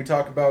 Can we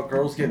talk about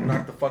girls getting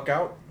knocked the fuck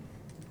out?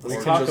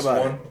 Let's Or talk just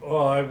about one? it.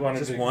 Well, I wanted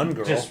Just to one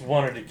girl. just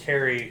wanted to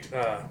carry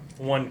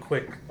one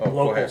quick Oh, go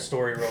local ahead.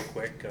 story real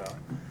quick.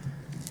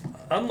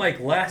 Unlike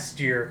last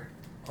year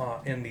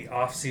in the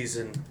off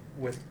season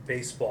with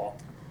baseball,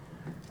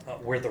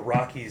 where the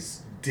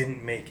Rockies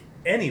didn't make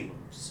any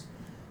moves,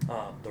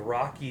 the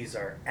Rockies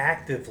are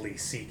actively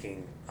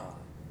seeking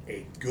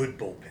a good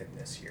bullpen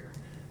this year.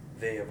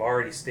 They have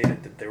already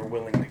stated that they're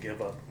willing to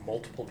give up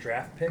multiple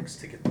draft picks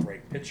to get the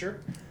right pitcher.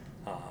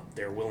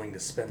 They're willing to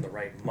spend the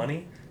right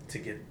money to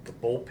get the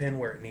bullpen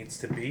where it needs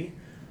to be.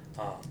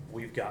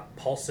 We've got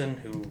Paulson,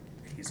 who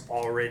he's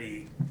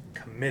already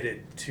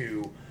committed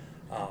to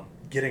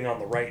getting on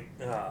the right.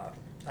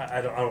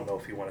 I don't know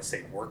if you want to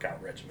say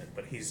workout regimen,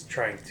 but he's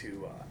trying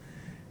to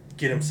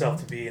get himself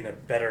to be in a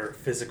better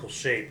physical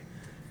shape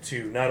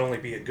to not only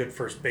be a good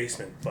first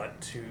baseman, but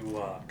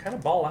to kind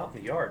of ball out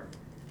in the yard.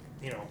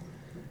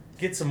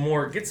 Get some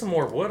more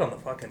wood on the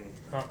fucking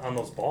on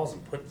those balls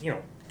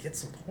and get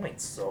some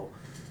points. So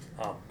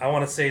I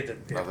want to say that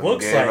it Nothing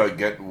looks game like about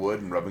getting wood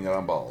and rubbing it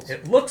on balls.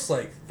 it looks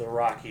like the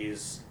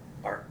Rockies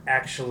are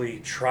actually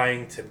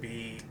trying to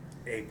be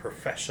a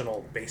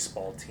professional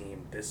baseball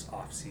team this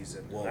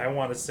offseason. Well- And I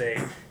want to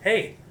say,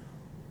 hey,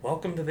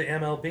 welcome to the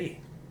MLB.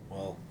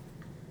 Well,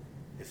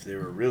 if they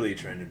were really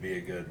trying to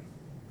be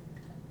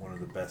one of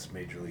the best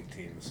major league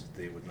teams,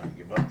 they would not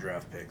give up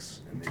draft picks,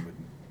 and they would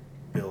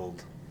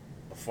build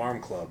a farm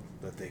club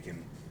that they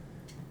can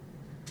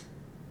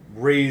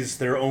raise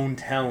their own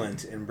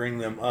talent and bring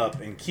them up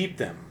and keep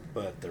them.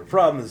 But their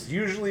problem has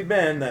usually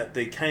been that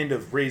they kind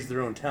of raise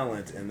their own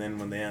talent, and then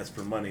when they ask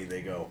for money,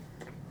 they go,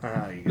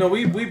 No,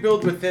 we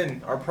build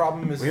within. Our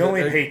problem is we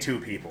only pay 2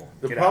 people.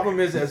 The Get problem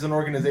is, as an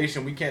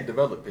organization, we can't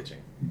develop pitching.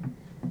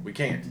 We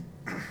can't.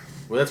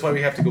 Well, that's why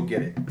we have to go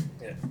get it.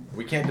 Yeah.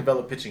 We can't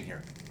develop pitching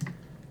here.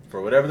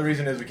 For whatever the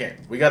reason is, we can't.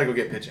 We got to go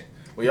get pitching.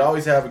 We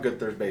always have a good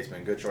third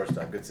baseman, good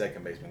shortstop, good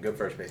second baseman, good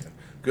first baseman,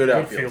 good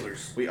outfield.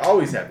 fielders. We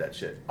always have that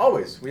shit.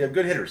 Always. We have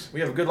good hitters. We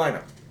have a good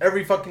lineup.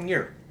 Every fucking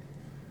year.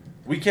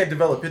 We can't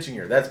develop pitching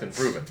here. That's been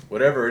proven.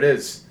 Whatever it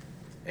is,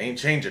 ain't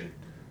changing.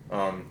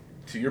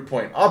 To your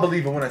point, I'll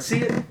believe it when I see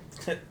it.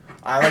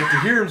 I like to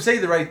hear them say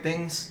the right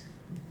things.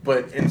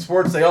 But in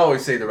sports, they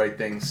always say the right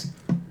things.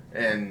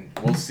 And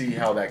we'll see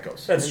how that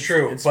goes. That's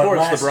true. In but sports,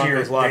 last the Broncos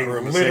year, locker they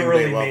room is saying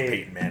literally they love made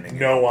Peyton Manning.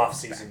 no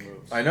off-season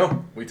moves. I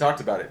know. We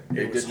talked about it.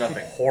 They It was did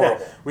nothing.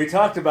 horrible. We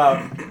talked about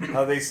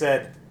how they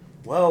said,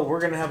 well, we're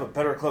going to have a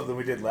better club than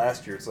we did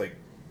last year. It's like,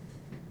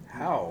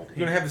 how?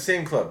 You're gonna have the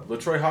same club.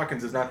 LaTroy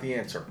Hawkins is not the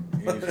answer.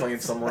 He's playing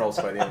somewhere else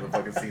by the end of the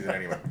fucking season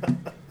anyway.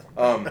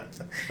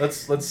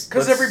 Let's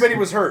Because everybody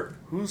was hurt.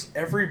 Who's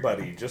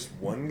everybody? Just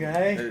one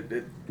guy?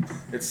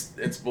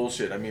 It's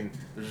bullshit. I mean,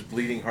 there's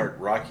bleeding heart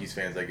Rockies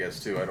fans, I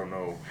guess, too. I don't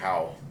know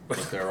how, but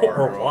there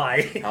Or are.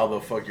 why. How the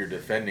fuck you're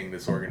defending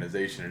this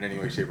organization in any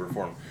way, shape, or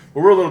form.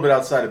 But we're a little bit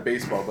outside of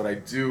baseball, but I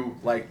do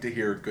like to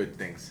hear good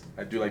things.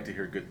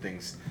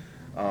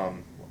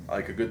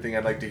 Like a good thing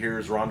I'd like to hear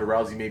is Ronda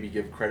Rousey maybe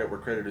give credit where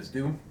credit is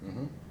due.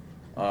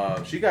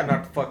 Mm-hmm. She got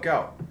knocked the fuck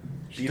out.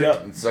 Beat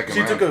up. In the second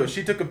round.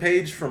 She took a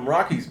page from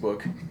Rocky's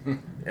book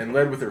and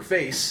led with her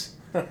face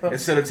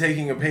instead of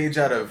taking a page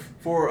out of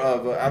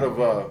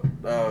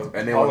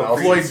Anyone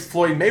else?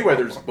 Floyd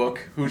Mayweather's book,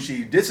 who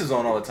she disses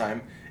on all the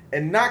time,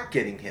 and not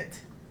getting hit.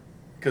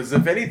 Because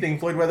if anything,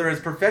 Floyd Mayweather has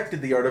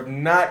perfected the art of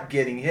not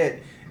getting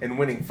hit and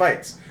winning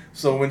fights.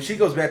 So when she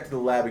goes back to the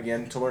lab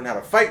again to learn how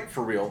to fight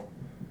for real,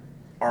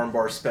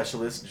 armbar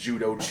specialist,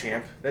 judo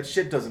champ, that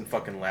shit doesn't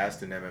fucking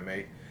last in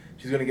MMA.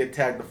 She's going to get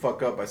tagged the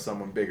fuck up by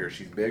someone bigger.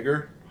 She's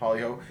bigger.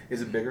 Holly Ho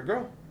is a bigger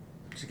girl.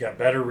 She got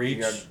better She reach.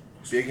 got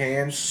big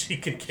hands. She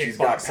can She's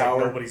got kickbox power.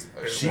 like nobody's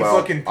business. She Well,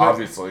 fucking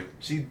obviously.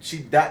 She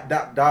dotted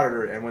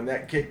her, and when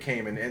that kick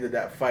came and ended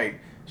that fight,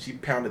 she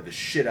pounded the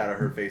shit out of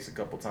her face a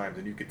couple times,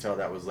 and you could tell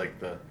that was like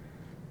the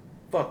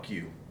fuck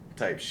you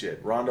type shit.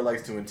 Ronda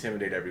likes to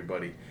intimidate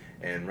everybody,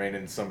 and ran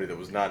into somebody that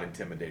was not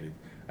intimidated.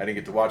 I didn't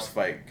get to watch the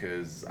fight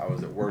because I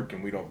was at work,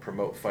 and we don't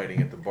promote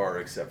fighting at the bar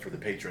except for the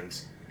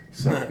patrons.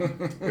 So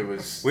it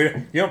was.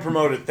 You don't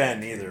promote it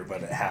then either,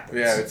 but it happens.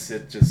 Yeah,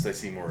 it just I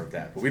see more of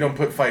that, but we don't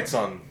put fights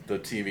on the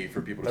TV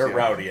for people to They're see.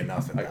 rowdy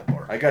enough in that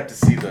bar. I got to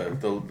see the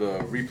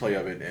replay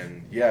of it,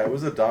 and yeah, it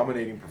was a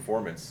dominating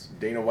performance.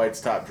 Dana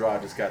White's top draw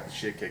just got the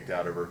shit kicked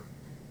out of her.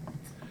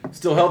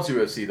 Still helps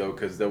UFC though,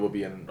 because there will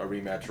be a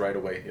rematch right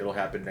away. It'll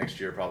happen next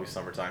year, probably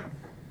summertime,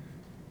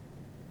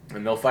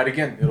 and they'll fight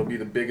again. It'll be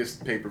the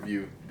biggest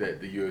pay-per-view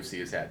that the UFC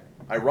has had.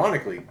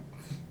 Ironically,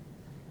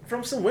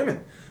 from some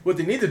women. What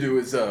they need to do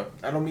is, I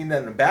don't mean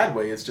that in a bad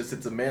way, it's just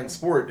it's a man's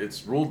sport.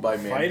 It's ruled by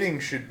men. Fighting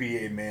should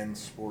be a man's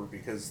sport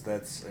because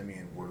that's, I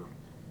mean, we're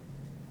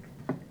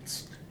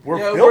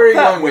Yeah, built we're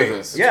that young way. with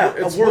this. Yeah,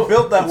 It's we're what-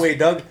 built that it's- way,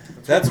 Doug.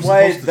 That's we're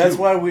why. supposed to That's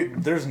do. why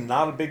there's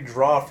not a big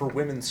draw for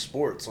women's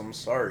sports. I'm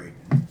sorry.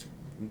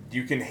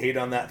 You can hate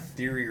on that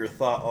theory or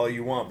thought all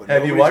you want, but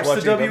Have you nobody's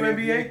watched the watching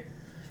WNBA?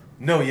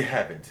 No, you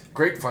haven't.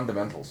 Great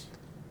fundamentals.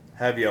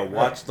 Have you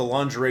watched the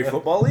Lingerie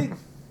Football League?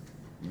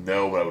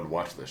 No, but I would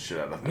watch the shit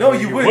out of it. No,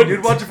 you you wouldn't. wouldn't.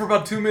 You'd watch it for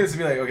about 2 minutes and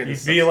be like, okay, You'd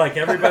this be sucks. like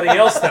everybody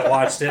else that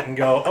watched it and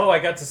go, "Oh, I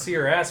got to see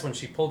her ass when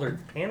she pulled her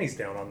panties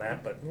down on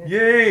that." But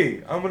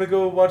Yay! I'm gonna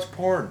go watch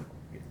porn.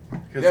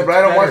 Yeah, but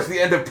I don't watch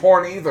the end of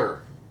porn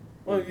either.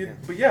 Well,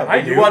 but yeah, I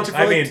you do. watch it for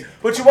I like, mean-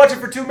 but you watch it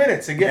for 2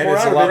 minutes and get And more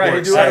it's out a of lot it than more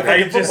you do out of I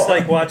fucking just football.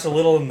 like watch a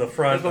little in the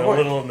front, That's my a point.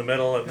 little in the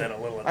middle, and then a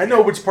little. In the I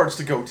know which parts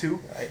to go to,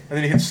 and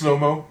then you hit slow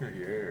mo. Yeah.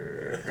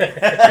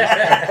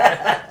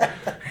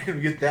 You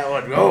get that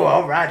one. Oh,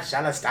 all right,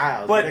 Shala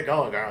Styles. But- Get it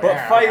going, girl. But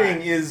Yeah, fighting all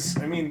right. is,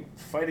 I mean,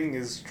 fighting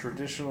is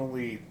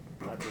traditionally,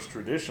 not just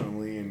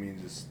traditionally, I mean,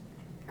 just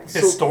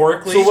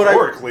historically. so what I-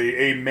 historically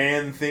a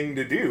man thing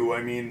to do.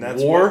 I mean,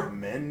 that's War? what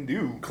men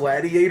do.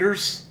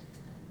 gladiators.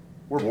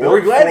 We're War built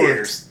for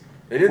gladiators.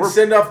 They didn't We're-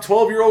 send off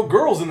 12-year-old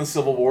girls in the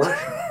Civil War.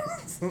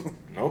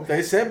 Nope,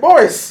 they sent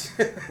boys.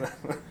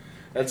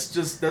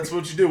 That's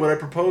what you do. What I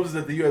propose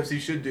that the UFC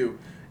should do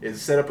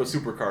is set up a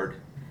super card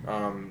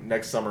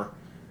next summer,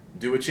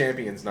 do a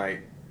champions night,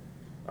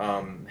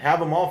 have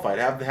them all fight,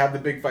 have the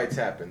big fights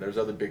happen. There's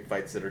other big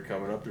fights that are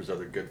coming up. There's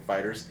other good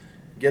fighters.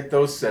 Get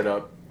those set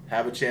up.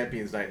 Have a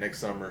champions night next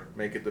summer.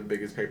 Make it the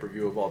biggest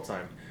pay-per-view of all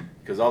time.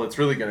 Because all that's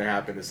really going to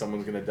happen is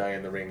someone's going to die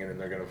in the ring, and then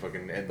they're going to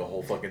fucking end the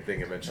whole fucking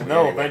thing eventually. And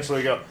they'll anyway.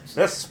 eventually go,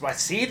 I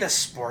see this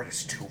sport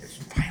is too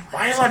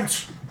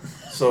Violent.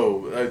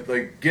 So,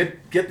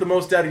 get the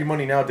most out of your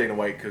money now, Dana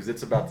White, because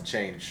it's about to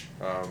change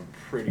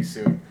pretty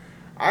soon.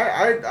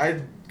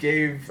 I'd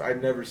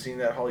never seen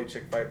that Holly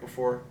Chick fight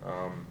before.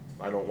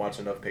 I don't watch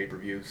enough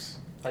pay-per-views.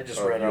 I just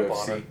of read up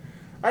on UFC. it.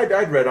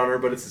 I'd read on her,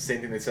 but it's the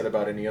same thing they said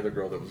about any other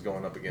girl that was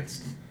going up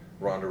against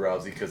Ronda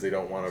Rousey because they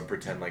don't want to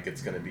pretend like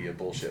it's going to be a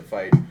bullshit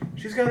fight.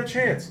 She's got a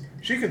chance.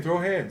 She can throw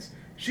hands.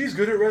 She's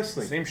good at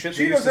wrestling. Same shit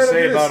she they used knows to how do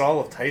say this. about all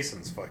of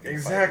Tyson's fucking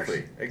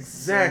Exactly, fighters.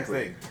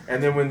 exactly. Same thing.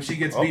 And then when she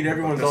gets Oh, beat, but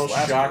everyone's this all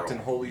last shocked girl.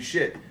 and holy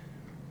shit.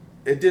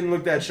 it didn't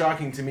look that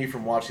shocking to me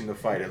from watching the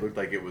fight. It looked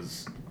like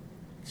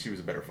she was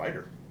a better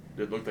fighter.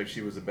 It looked like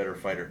she was a better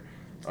fighter.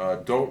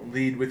 Don't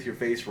lead with your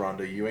face,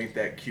 Ronda. You ain't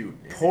that cute.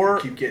 And if you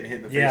keep getting hit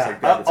in the face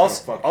like that, it's gonna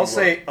fuck you up.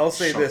 I'll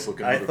say this.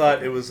 Chump-looking I thought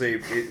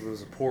motherfucker. it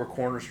was a poor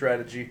corner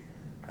strategy.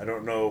 I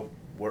don't know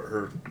what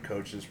her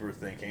coaches were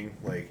thinking.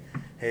 Like,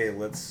 hey,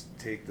 let's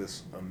take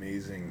this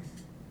amazing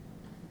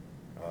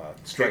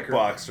Striker.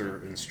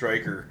 kickboxer and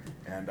striker,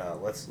 and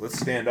let's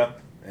stand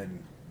up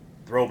and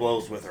throw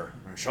blows with her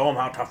and show them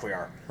how tough we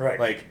are. Right.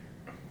 Like,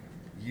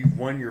 you've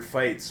won your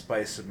fights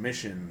by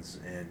submissions,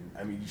 and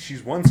I mean,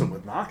 she's won some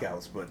with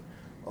knockouts, but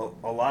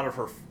a lot of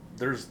her.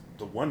 There's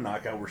the one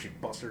knockout where she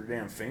busted her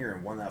damn finger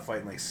and won that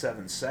fight in like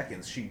 7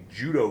 seconds. She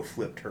judo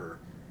flipped her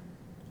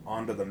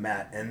onto the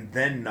mat and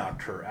then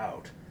knocked her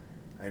out.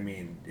 I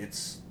mean,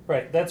 it's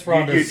Right, that's you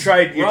Ronda's.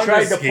 tried to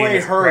Ronda's play game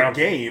is her ground-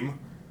 game,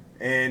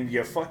 and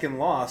you fucking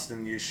lost.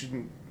 And you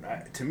shouldn't.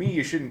 To me,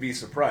 you shouldn't be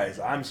surprised.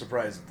 I'm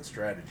surprised at the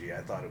strategy.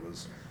 I thought it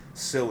was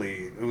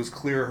silly. It was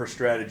clear her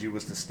strategy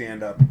was to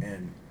stand up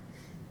and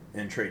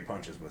trade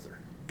punches with her.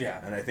 Yeah.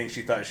 And I think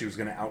she thought she was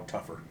going to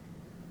out-tough her.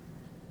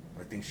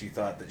 I think she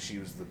thought that she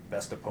was the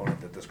best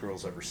opponent that this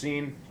girl's ever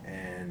seen,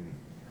 and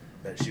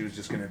that she was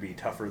just going to be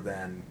tougher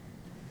than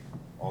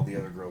all the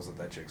other girls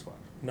that chick fought.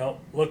 No,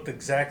 looked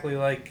exactly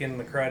like in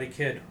the Karate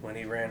Kid when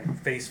he ran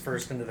face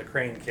first into the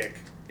crane kick.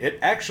 It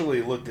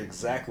actually looked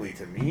exactly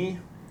to me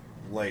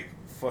like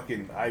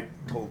fucking. I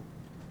told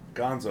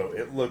Gonzo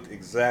it looked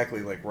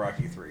exactly like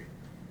Rocky 3.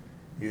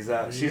 She's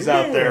out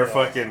there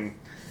fucking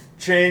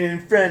training in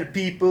front of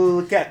people.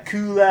 Look how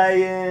cool I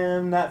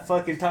am. Not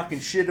fucking talking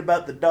shit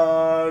about the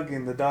dog.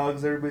 And the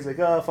dog's, everybody's like,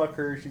 oh, fuck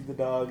her. She's the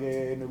dog.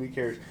 Nobody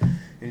cares.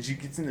 And she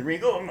gets in the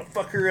ring. Oh, I'm gonna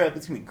fuck her up.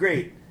 It's gonna be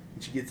great.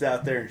 And she gets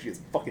out there and she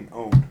gets fucking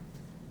owned.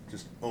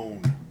 Just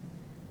owned.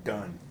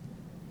 Done.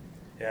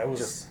 Yeah, it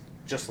was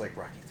Just like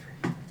Rocky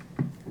 3.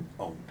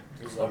 Owned.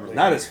 it was ugly.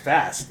 Not as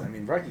fast. I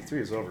mean, Rocky 3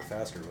 was over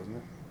faster, wasn't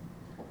it?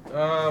 He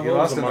what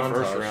lost was in the montage?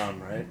 first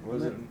round, right?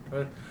 Was it?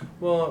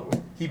 Well,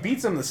 He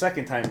beats him the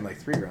second time in like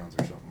 3 rounds or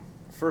something.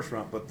 First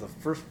round, but the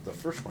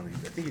first one,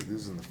 I think he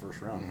loses in the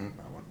first round.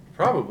 That one.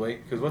 probably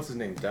because what's his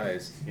name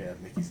dies. Yeah,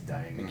 Mickey's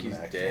dying. I think he's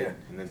back. dead,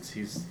 and then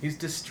he's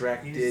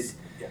distracted.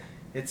 Yeah.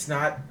 It's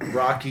not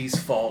Rocky's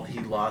fault he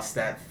lost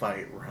that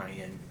fight,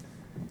 Ryan.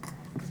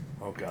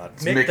 Oh God.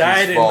 It's Mick Mickey's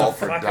died in the fault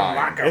for fucking dying.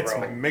 locker It's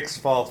room. Mick's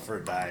fault for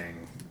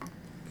dying.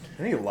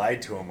 I think he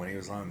lied to him when he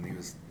was on. He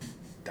was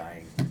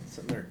dying,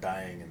 sitting there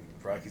dying, and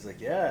Rocky's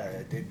like, "Yeah,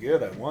 I did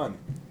good. I won.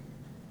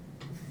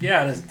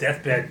 Yeah, on his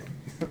deathbed.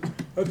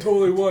 I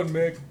totally won,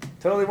 Mick.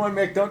 Totally won,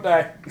 Mick. Don't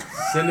die."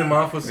 Send him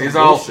off with some He's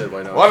all, bullshit.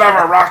 Why not?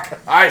 whatever, Rock.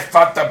 I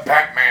fought the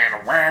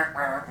Batman. Wah,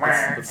 wah,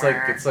 wah, It's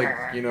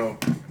like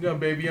no,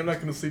 baby, I'm not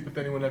gonna sleep with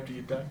anyone after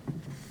you die.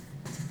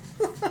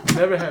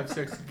 Never have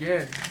sex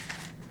again.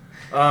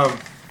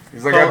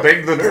 He's like, I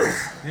begged the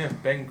nurse. Yeah,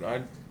 bang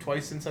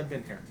twice since I've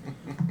been here.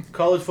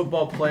 College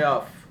football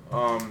playoff.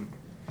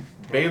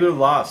 Baylor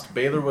lost.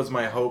 Baylor was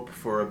my hope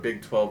for a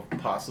Big 12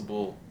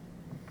 possible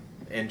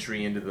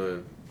entry into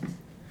the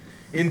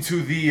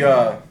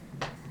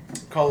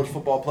college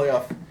football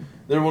playoff.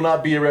 There will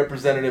not be a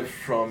representative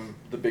from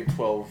the Big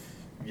 12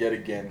 yet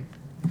again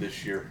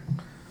this year.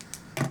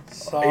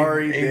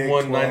 Sorry, Big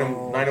 8-1,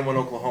 12. 9-1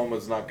 Oklahoma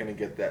is not going to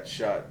get that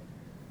shot.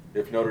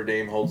 If Notre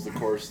Dame holds the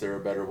course, they're a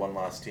better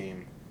one-loss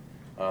team.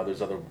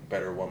 There's other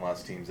better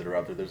one-loss teams that are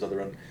out there. There's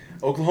other.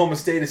 Oklahoma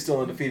State is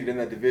still undefeated in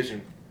that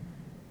division.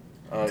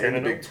 In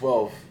the Big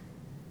 12.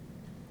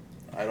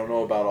 I don't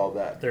know about all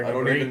that. They're I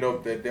don't number even 8. know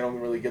that they don't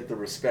really get the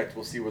respect.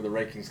 We'll see where the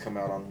rankings come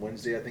out on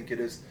Wednesday, I think it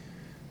is.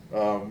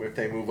 If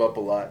they move up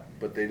a lot,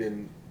 but they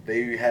didn't.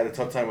 They had a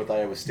tough time with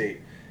Iowa State.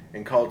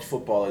 In college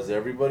football, as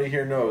everybody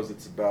here knows,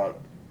 it's about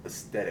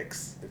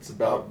aesthetics. It's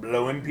about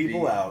blowing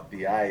people out.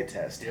 The eye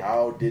test. Yep.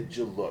 How did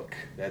you look?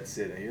 That's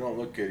it. And you don't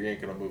look good, you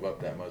ain't gonna move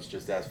up that much.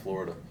 Just ask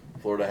Florida.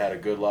 Florida had a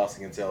good loss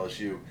against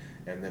LSU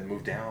and then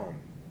moved down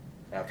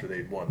after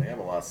they'd won. They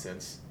haven't lost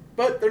since.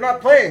 But they're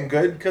not playing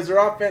good because their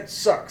offense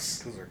sucks.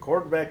 Because their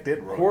quarterback did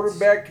roids.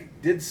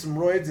 Quarterback did some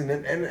roids, and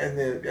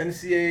the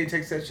NCAA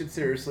takes that shit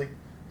seriously.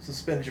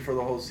 Suspends you for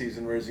the whole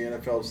season, whereas the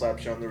NFL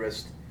slaps you on the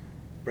wrist,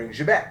 brings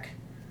you back.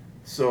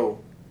 So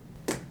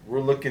we're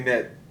looking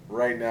at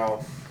right now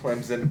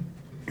Clemson,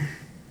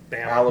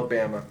 Bama,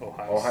 Alabama,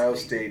 Ohio Ohio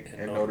State, State,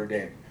 and Notre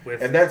Dame.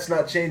 with And that's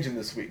not changing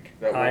this week.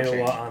 That won't Iowa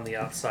change. on the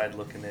outside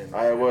looking in.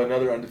 Iowa,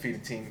 another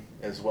undefeated team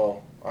as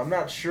well. I'm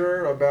not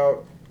sure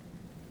about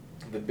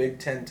the Big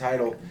Ten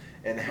title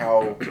and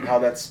how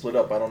that's split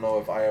up. I don't know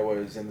if Iowa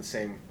is in the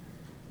same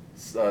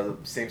side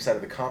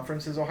of the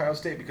conference as Ohio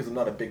State because I'm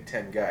not a Big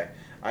Ten guy.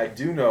 I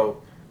do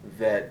know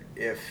that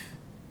if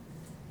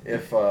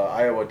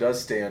Iowa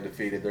does stay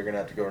undefeated, they're going to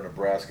have to go to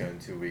Nebraska in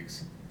 2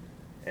 weeks.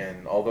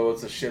 And although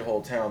it's a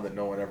shithole town that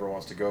no one ever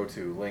wants to go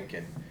to,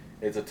 Lincoln,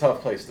 it's a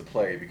tough place to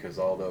play because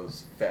all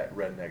those fat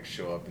rednecks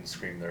show up and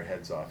scream their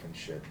heads off and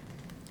shit.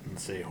 And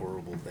say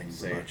horrible things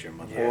Say about your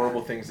mother.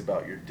 horrible things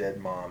about your dead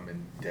mom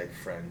and dead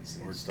friends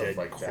and Or stuff dead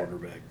like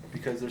quarterback. that.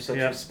 Because they're such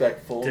Yep.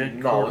 respectful, Dead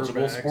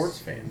knowledgeable quarterbacks. sports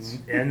fans.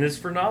 And this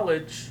for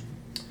knowledge.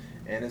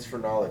 N is for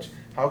knowledge.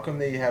 How come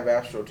they have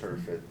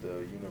AstroTurf at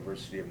the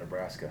University of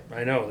Nebraska?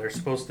 I know they're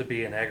supposed to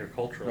be an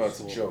agricultural No, it's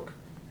school. a joke.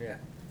 Yeah,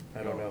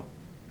 I don't know.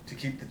 To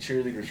keep the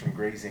cheerleaders from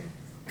grazing.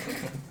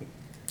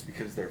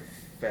 Because they're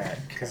fat.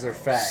 Because they're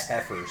cows. fat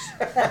heifers.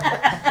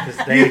 'Cause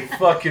You they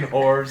fucking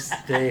whores.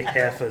 they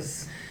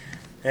heifers.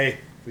 Hey,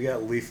 we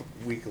got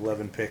week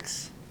 11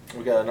 picks.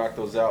 We gotta knock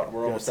those out.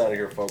 We're almost out of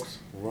here, folks.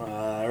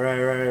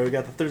 Right. We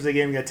got the Thursday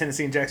game. We got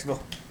Tennessee and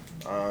Jacksonville.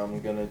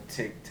 I'm gonna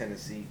take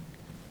Tennessee.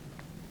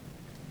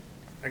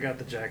 I got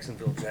the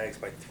Jacksonville Jags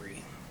by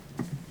 3.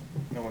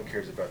 No one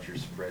cares about your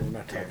spread. We're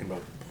not talking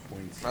about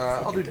points.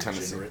 I'll do Fucking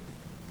Tennessee. degenerate.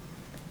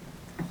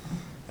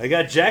 I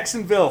got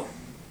Jacksonville.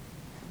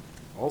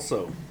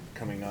 Also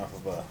coming off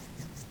of a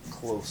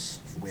close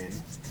win.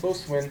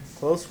 Close win.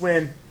 Close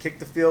win. Kick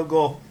the field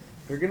goal.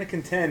 They're going to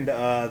contend. They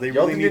Y'all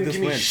really need didn't this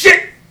give me win.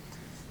 shit!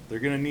 They're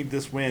going to need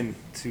this win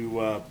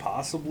to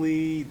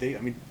possibly.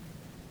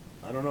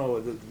 I don't know.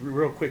 The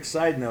real quick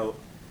side note.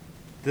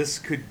 This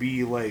could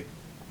be like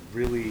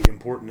really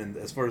important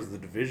as far as the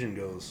division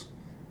goes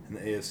in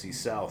the AFC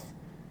South.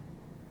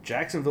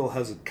 Jacksonville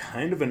has a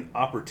kind of an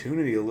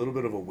opportunity, a little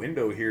bit of a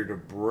window here to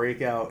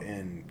break out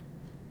and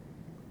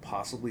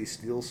possibly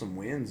steal some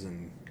wins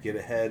and get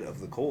ahead of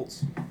the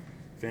Colts.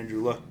 If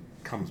Andrew Luck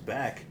comes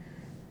back,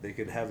 they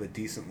could have a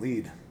decent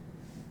lead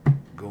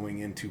going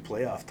into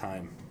playoff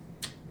time.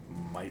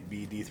 Might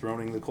be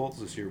dethroning the Colts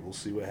this year. We'll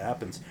see what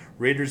happens.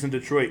 Raiders in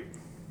Detroit.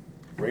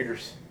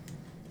 Raiders.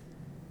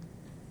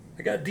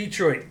 I got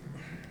Detroit.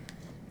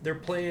 They're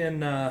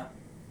playing.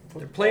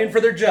 They're playing for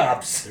their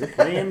jobs. They're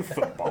playing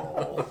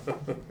football.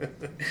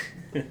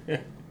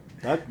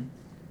 Doug?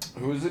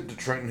 Who is it?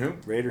 Detroit and who?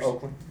 Raiders.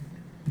 Oakland.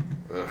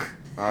 Ugh.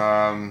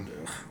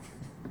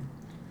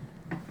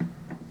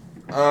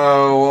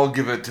 Oh, I'll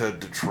give it to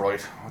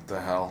Detroit. What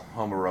the hell?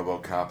 I'm a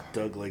RoboCop.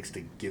 Doug likes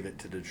to give it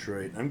to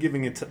Detroit. I'm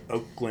giving it to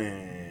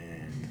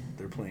Oakland.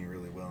 They're playing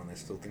really well, and I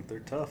still think they're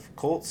tough.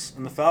 Colts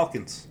and the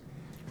Falcons.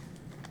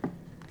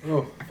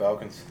 Oh,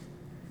 Falcons.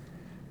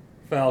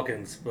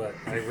 Falcons, but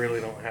I really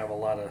don't have a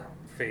lot of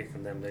faith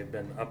in them. They've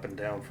been up and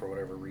down for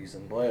whatever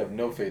reason. Well, I have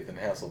no faith in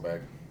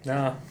Hasselbeck.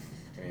 Nah,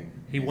 I mean,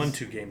 he won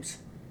 2 games.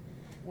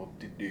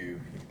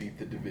 Whoop-de-doo. He beat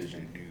the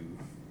division.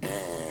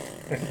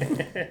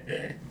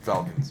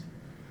 Falcons,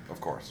 of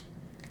course.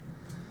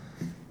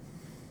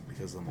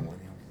 Because the Millennial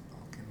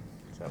Falcon?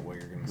 Is that what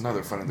you're going to say? No,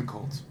 they're fighting the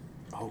Colts.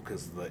 Oh,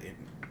 because the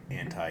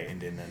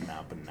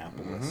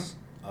anti-Indianapolis.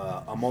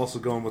 I'm also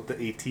going with the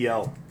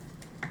ATL.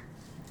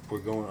 We're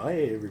going,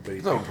 hey, everybody.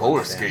 It's a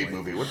roller skate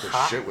movie. What the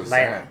shit was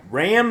that?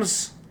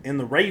 Rams and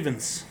the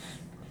Ravens.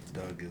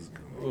 Doug is going.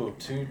 Ooh,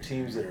 2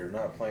 teams that are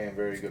not playing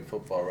very good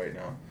football right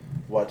now.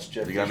 Watch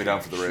Jeff You got me Fisher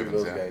down for the chew Ravens,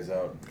 those yeah. guys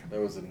out. That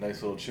was a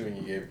nice little chewing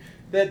you gave.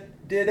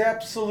 That did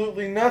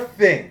absolutely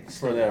nothing for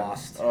Still them.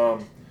 lost.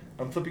 I'm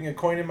flipping a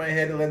coin in my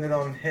head. It landed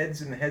on heads,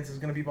 and the heads is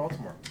going to be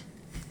Baltimore.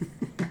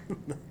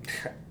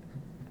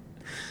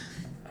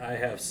 I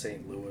have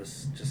St.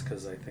 Louis just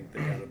because I think they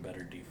got a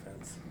better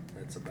defense.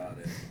 That's about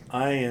it.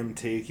 I am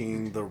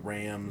taking the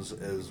Rams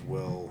as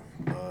well.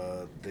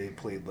 They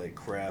played like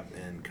crap,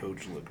 and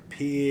coach looked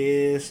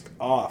pissed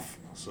off.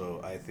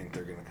 So I think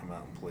they're going to come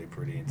out and play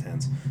pretty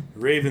intense. The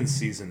Ravens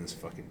season is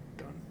fucking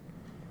done.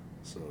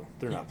 So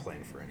they're not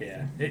playing for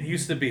anything. Yeah, it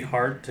used to be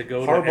hard to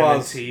go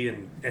Harbaugh's- to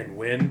M&T and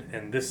win,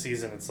 and this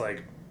season it's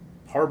like,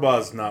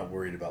 Harbaugh's not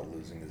worried about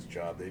losing his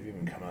job. They've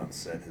even come out and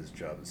said his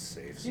job is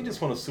safe. He So.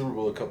 just won a Super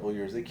Bowl a couple of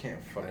years. They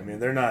can't fucking. I mean,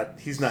 they're not.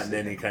 He's not in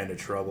any kind of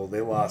trouble.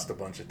 They lost a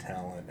bunch of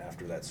talent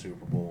after that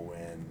Super Bowl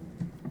win.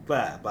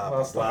 Blah blah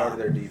lost the blah. heart of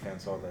their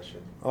defense. All that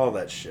shit. All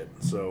that shit.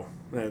 So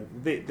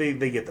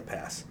they get the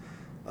pass.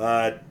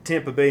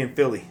 Tampa Bay and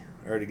Philly.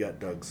 I already got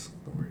Doug's.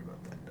 Don't worry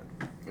about that,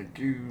 Doug. Thank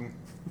you.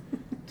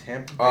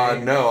 Tampa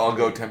Bay. No, I'll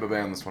go Tampa Bay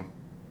on this one.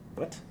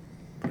 What?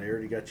 But I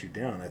already got you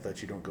down. I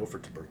thought you don't go for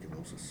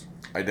tuberculosis.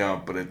 I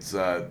don't, but it's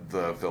the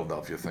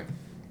Philadelphia thing.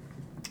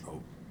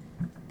 Oh,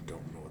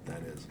 don't know what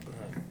that is. But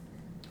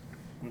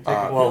I'm taking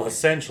well, Philly.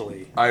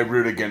 essentially, I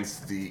root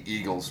against the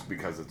Eagles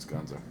because it's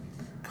Gonzo.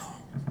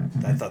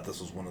 I thought this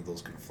was one of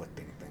those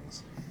conflicting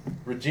things.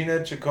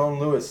 Regina Chacon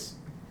Lewis.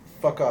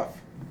 Fuck off.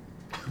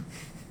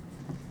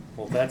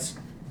 well, that's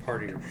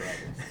part of your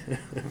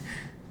problem.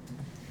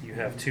 You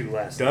have 2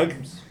 last Doug?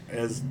 names.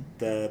 As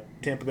the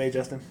Tampa Bay,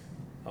 Justin.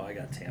 Oh, I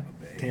got Tampa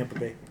Bay. Tampa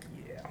Bay.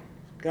 Yeah.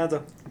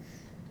 Gonzo.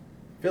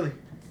 Philly.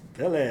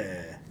 Philly.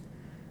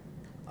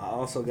 I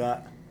also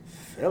got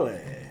Philly.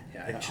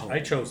 Yeah, At home. I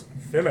chose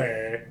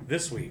Philly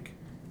this week.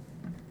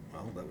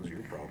 Well, that was your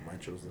problem. I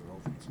chose the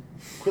Dolphins.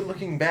 Quit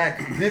looking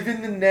back. Live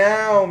in the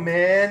now,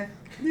 man.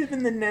 Live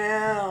in the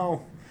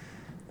now.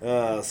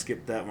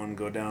 Skip that one.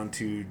 Go down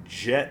to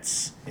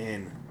Jets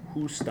in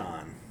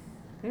Houston.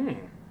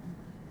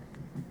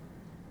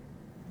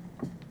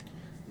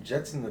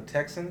 Jets and the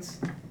Texans.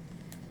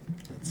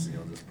 Let's see.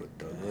 I'll just put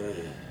Doug.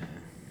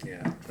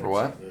 Yeah. For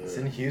what? It's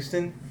in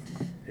Houston.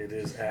 It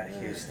is at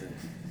Houston.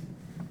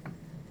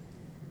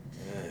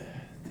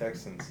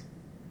 Texans.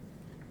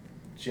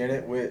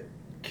 Janet Witt,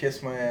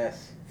 kiss my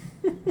ass.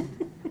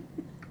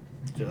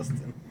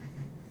 Justin.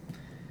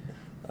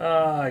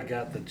 I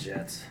got the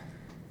Jets.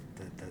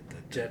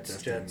 Jets,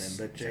 Just Jets,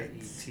 remember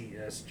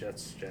Jets,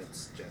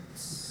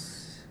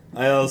 Jets.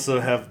 I also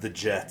have the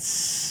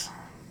Jets.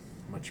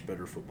 Much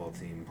better football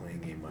team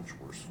playing a much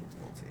worse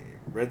football team.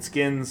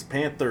 Redskins,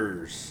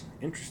 Panthers.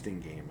 Interesting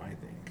game, I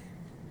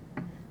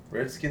think.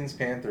 Redskins,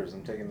 Panthers.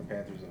 I'm taking the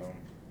Panthers at home.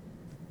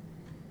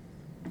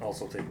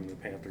 Also taking the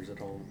Panthers at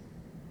home.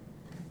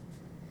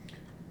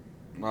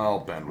 I'll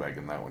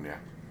bandwagon that one, yeah.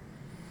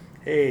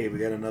 Hey, we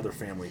got another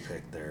family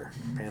pick there.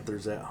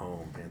 Panthers at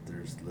home.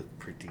 Panthers look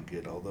pretty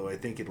good, although I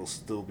think it'll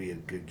still be a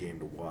good game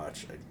to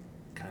watch. I'm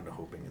kind of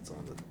hoping it's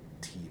on the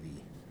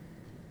TV.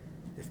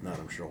 If not,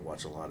 I'm sure I'll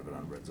watch a lot of it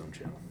on Red Zone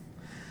Channel.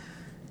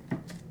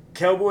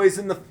 Cowboys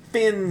and the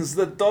Finns,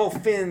 the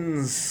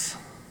Dolphins.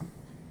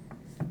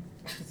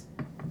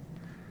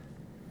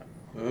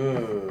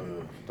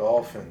 Ooh,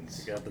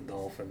 Dolphins. You got the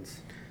Dolphins.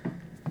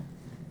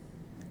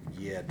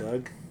 Yeah,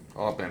 Doug?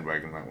 I'll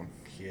bandwagon that one.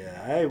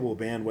 Yeah, I will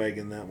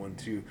bandwagon that one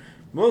too.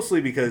 Mostly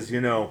because,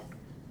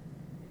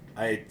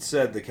 I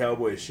said the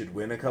Cowboys should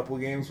win a couple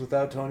games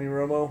without Tony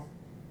Romo.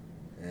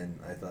 And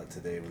I thought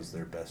today was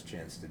their best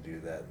chance to do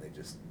that, and they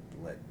just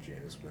let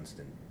Jameis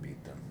Winston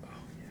beat them. Oh,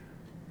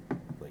 yeah.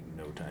 Like,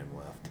 no time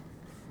left.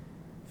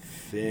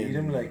 Beat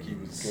him like he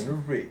was gonna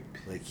rape.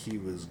 Like he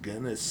was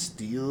gonna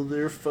steal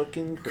their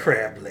fucking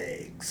crab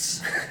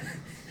legs.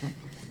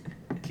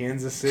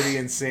 Kansas City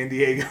and San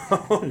Diego.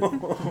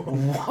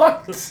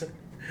 What?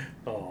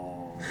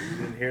 Oh, you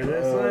didn't hear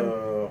this one?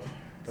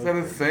 Is that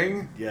a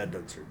thing? Yeah,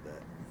 Doug's heard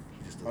that.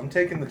 He just doesn't. I'm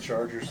taking the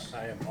Chargers.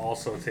 I am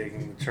also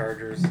taking the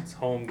Chargers. It's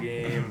home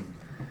game.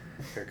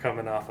 They're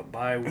coming off a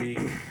bye week.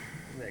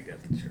 They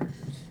got the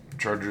Chargers.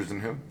 Chargers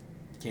and who?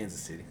 Kansas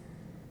City.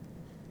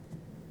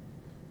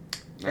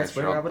 That's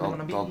Actually, where I would I'll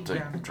wanna be.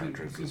 take the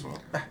Chargers as well.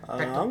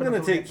 I'm going to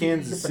take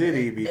Kansas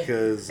City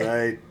because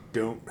I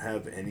don't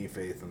have any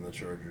faith in the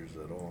Chargers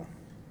at all.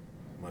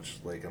 Much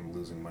like I'm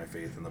losing my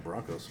faith in the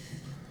Broncos.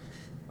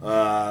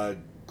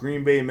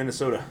 Green Bay,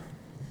 Minnesota.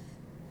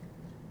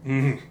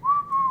 This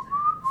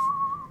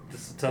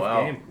is a tough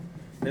Wow. game.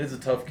 It is a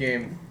tough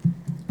game.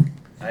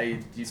 You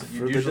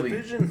For the usually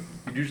division.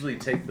 you'd usually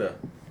take the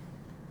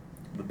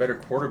better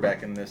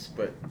quarterback in this,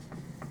 but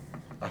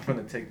I'm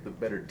going to take the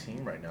better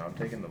team right now. I'm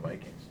taking the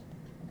Vikings.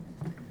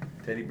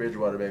 Teddy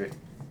Bridgewater, baby.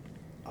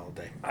 All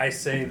day. I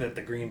say that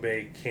the Green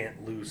Bay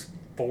can't lose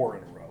 4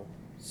 in a row,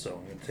 so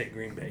I'm going to take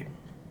Green Bay.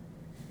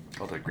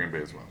 I'll take Green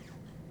Bay as well.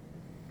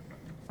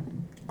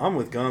 I'm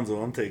with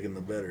Gonzo. I'm taking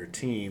the better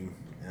team,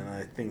 and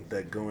I think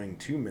that going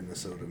to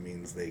Minnesota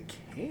means they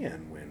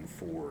can win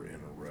 4 in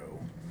a row.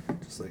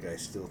 Just like I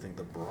still think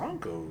the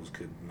Broncos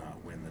could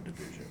not win the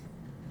division.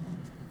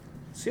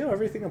 See how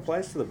everything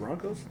applies to the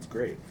Broncos? It's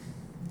great.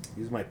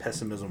 Use my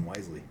pessimism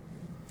wisely.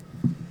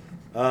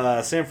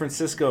 San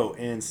Francisco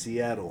and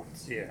Seattle.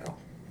 Seattle.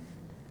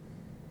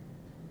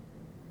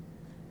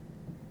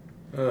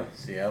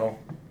 Seattle.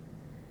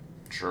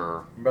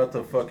 Sure. I'm about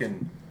to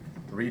fucking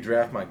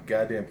redraft my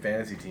goddamn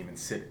fantasy team and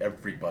sit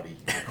everybody,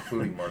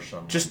 including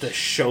Marshawn. Just to Lynch.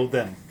 show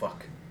them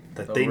Fuck.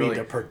 that They'll they really- need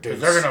to 'cause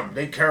produce.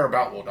 they care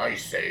about what I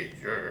say.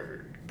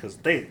 Because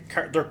they're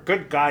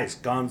good guys,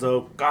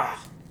 Gonzo. Gah.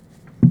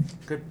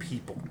 Good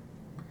people.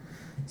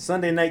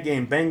 Sunday night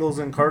game, Bengals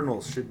and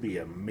Cardinals should be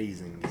an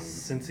amazing game.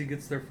 Cincy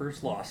gets their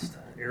first loss to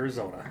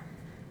Arizona.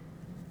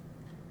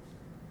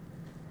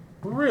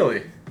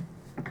 Really?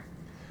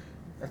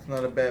 That's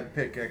not a bad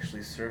pick,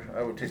 actually, sir.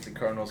 I would take the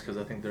Cardinals because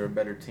I think they're a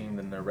better team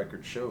than their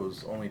record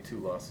shows. Only 2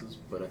 losses,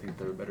 but I think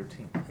they're a better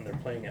team. And they're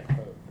playing at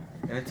home.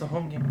 And it's a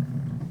home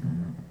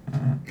game.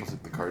 I'll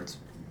take the Cards.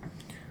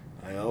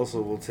 I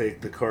also will take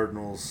the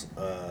Cardinals.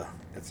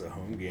 It's a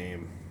home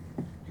game.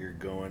 You're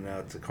going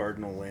out to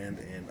Cardinal land,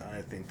 and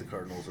I think the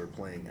Cardinals are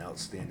playing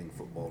outstanding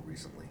football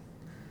recently.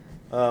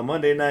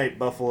 Monday night,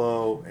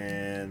 Buffalo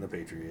and the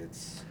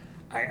Patriots.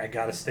 I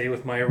got to stay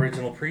with my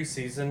original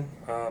preseason.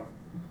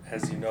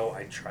 As you know,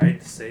 I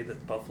tried to say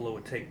that Buffalo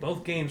would take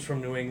both games from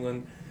New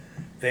England.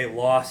 They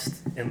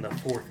lost in the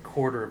 4th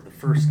quarter of the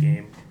first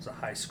game. It was a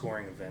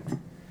high-scoring event.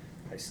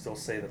 I still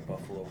say that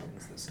Buffalo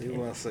wins this They game.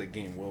 lost that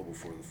game well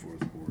before the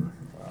 4th quarter.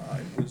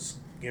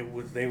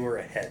 They were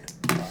ahead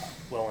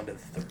well into the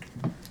 3rd.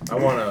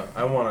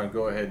 I wanna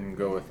go ahead and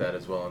go with that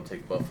as well and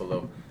take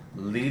Buffalo.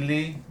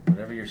 Lily,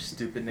 whatever your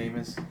stupid name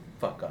is,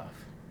 fuck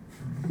off.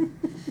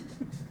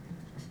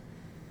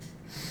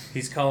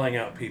 He's calling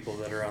out people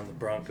that are on the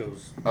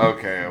Broncos.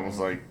 Okay, I was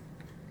like,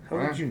 How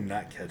Huh? did you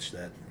not catch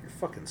that? You're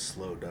fucking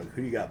slow, Doug.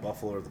 Who you got,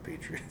 Buffalo or the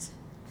Patriots?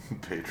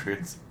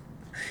 Patriots.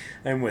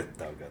 I'm with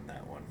Doug on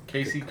that one.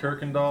 Casey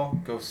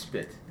Kirkendall, go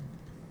spit.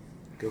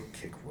 Go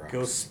kick rocks.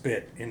 Go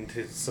spit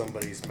into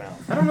somebody's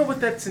mouth. I don't know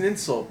what that's an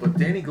insult, but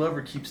Danny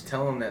Glover keeps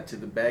telling that to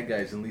the bad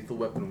guys in Lethal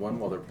Weapon 1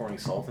 while they're pouring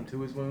salt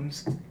into his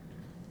wounds.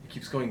 He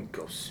keeps going,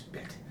 go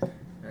spit.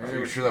 Are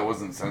you sure that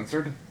wasn't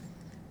censored?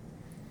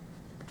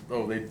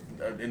 Oh, they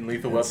in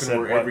Lethal It Weapon said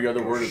where what? every other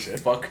Go word is shit.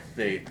 fuck.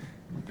 They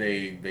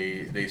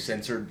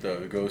censored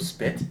the go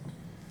spit.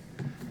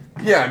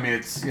 Yeah, I mean,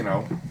 it's,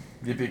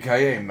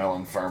 yippee-ki-yay,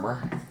 melon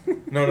farmer.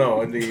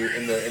 No, in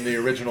the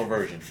original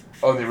version.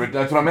 Oh,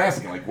 that's what I'm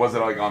asking. Like, was it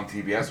like on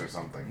TBS or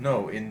something?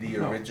 No, in the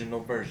No. original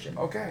version.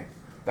 Okay,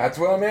 that's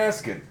what I'm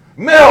asking.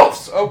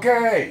 MILFs.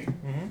 Okay,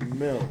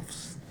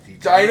 MILFs.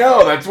 I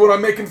know. That's what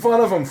I'm making fun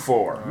of them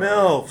for.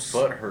 MILFs.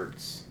 Butt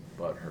hurts.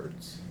 Butt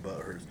hurts. Butt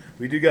hurts.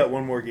 We do got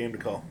one more game to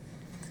call.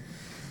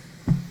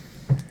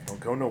 Don't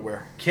go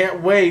nowhere.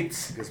 Can't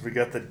wait. Because we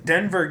got the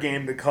Denver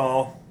game to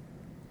call.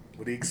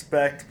 What do you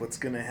expect? What's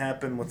going to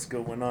happen? What's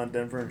going on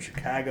Denver and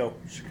Chicago?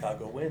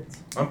 Chicago wins.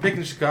 I'm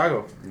picking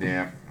Chicago.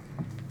 Yeah.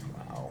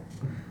 Wow.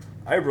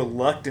 I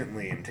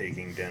reluctantly am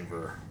taking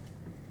Denver.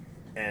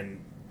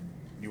 And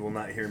you will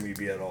not hear me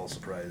be at all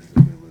surprised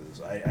if we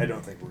lose. I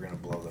don't think we're going to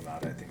blow them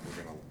out. I think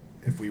we're going to,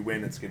 if we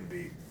win, it's going to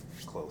be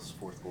close,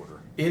 fourth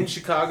quarter. In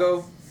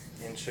Chicago,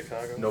 In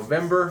Chicago.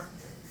 November,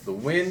 the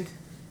wind.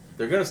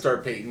 They're gonna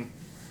start Peyton.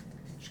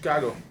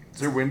 Chicago. Is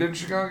there wind in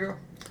Chicago?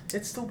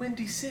 It's the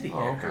Windy City.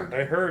 Oh,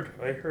 okay. I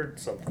heard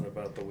something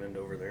about the wind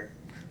over there.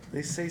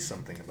 They say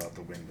something about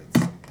the wind at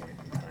some point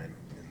in time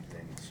in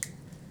things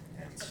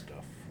and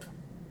stuff.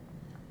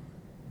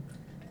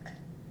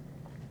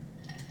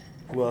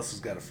 Who else has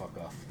got to fuck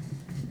off?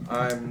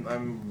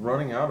 I'm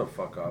running out of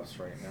fuck offs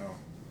right now.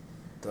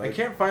 I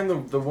can't find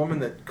the woman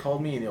that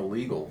called me an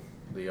illegal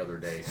the other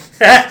day.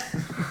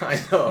 I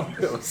know,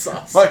 it was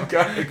awesome. My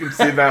God, I can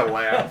see that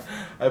laugh.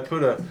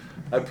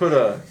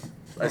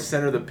 I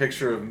sent her the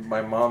picture of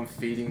my mom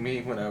feeding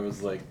me when I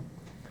was like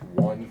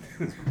 1.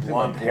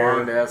 Blonde My hair,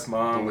 blonde ass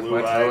mom with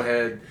blue my eye. tow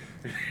head.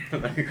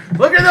 Like,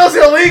 look at those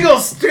illegals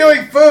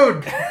stealing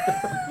food.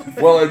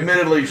 Well,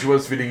 admittedly, she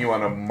was feeding you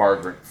on a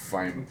Margaret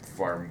farm.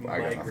 I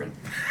got Migrant.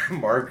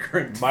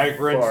 nothing.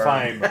 Migrant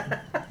fine.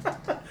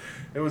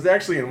 It was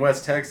actually in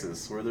West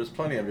Texas, where there's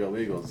plenty of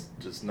illegals,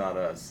 just not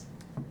us.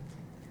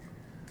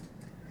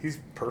 He's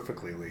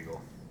perfectly legal.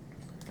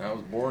 I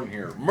was born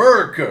here,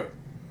 America.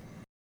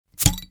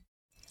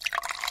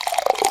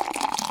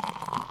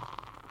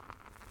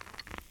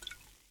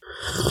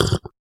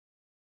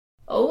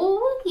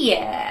 Oh,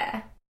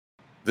 yeah.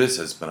 This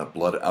has been a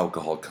Blood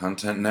Alcohol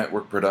Content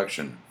Network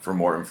production. For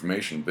more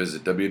information,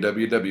 visit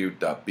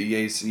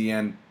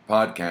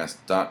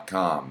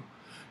www.bacnpodcast.com.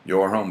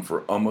 Your home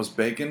for Almost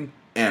Bacon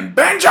and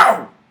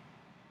Banjo!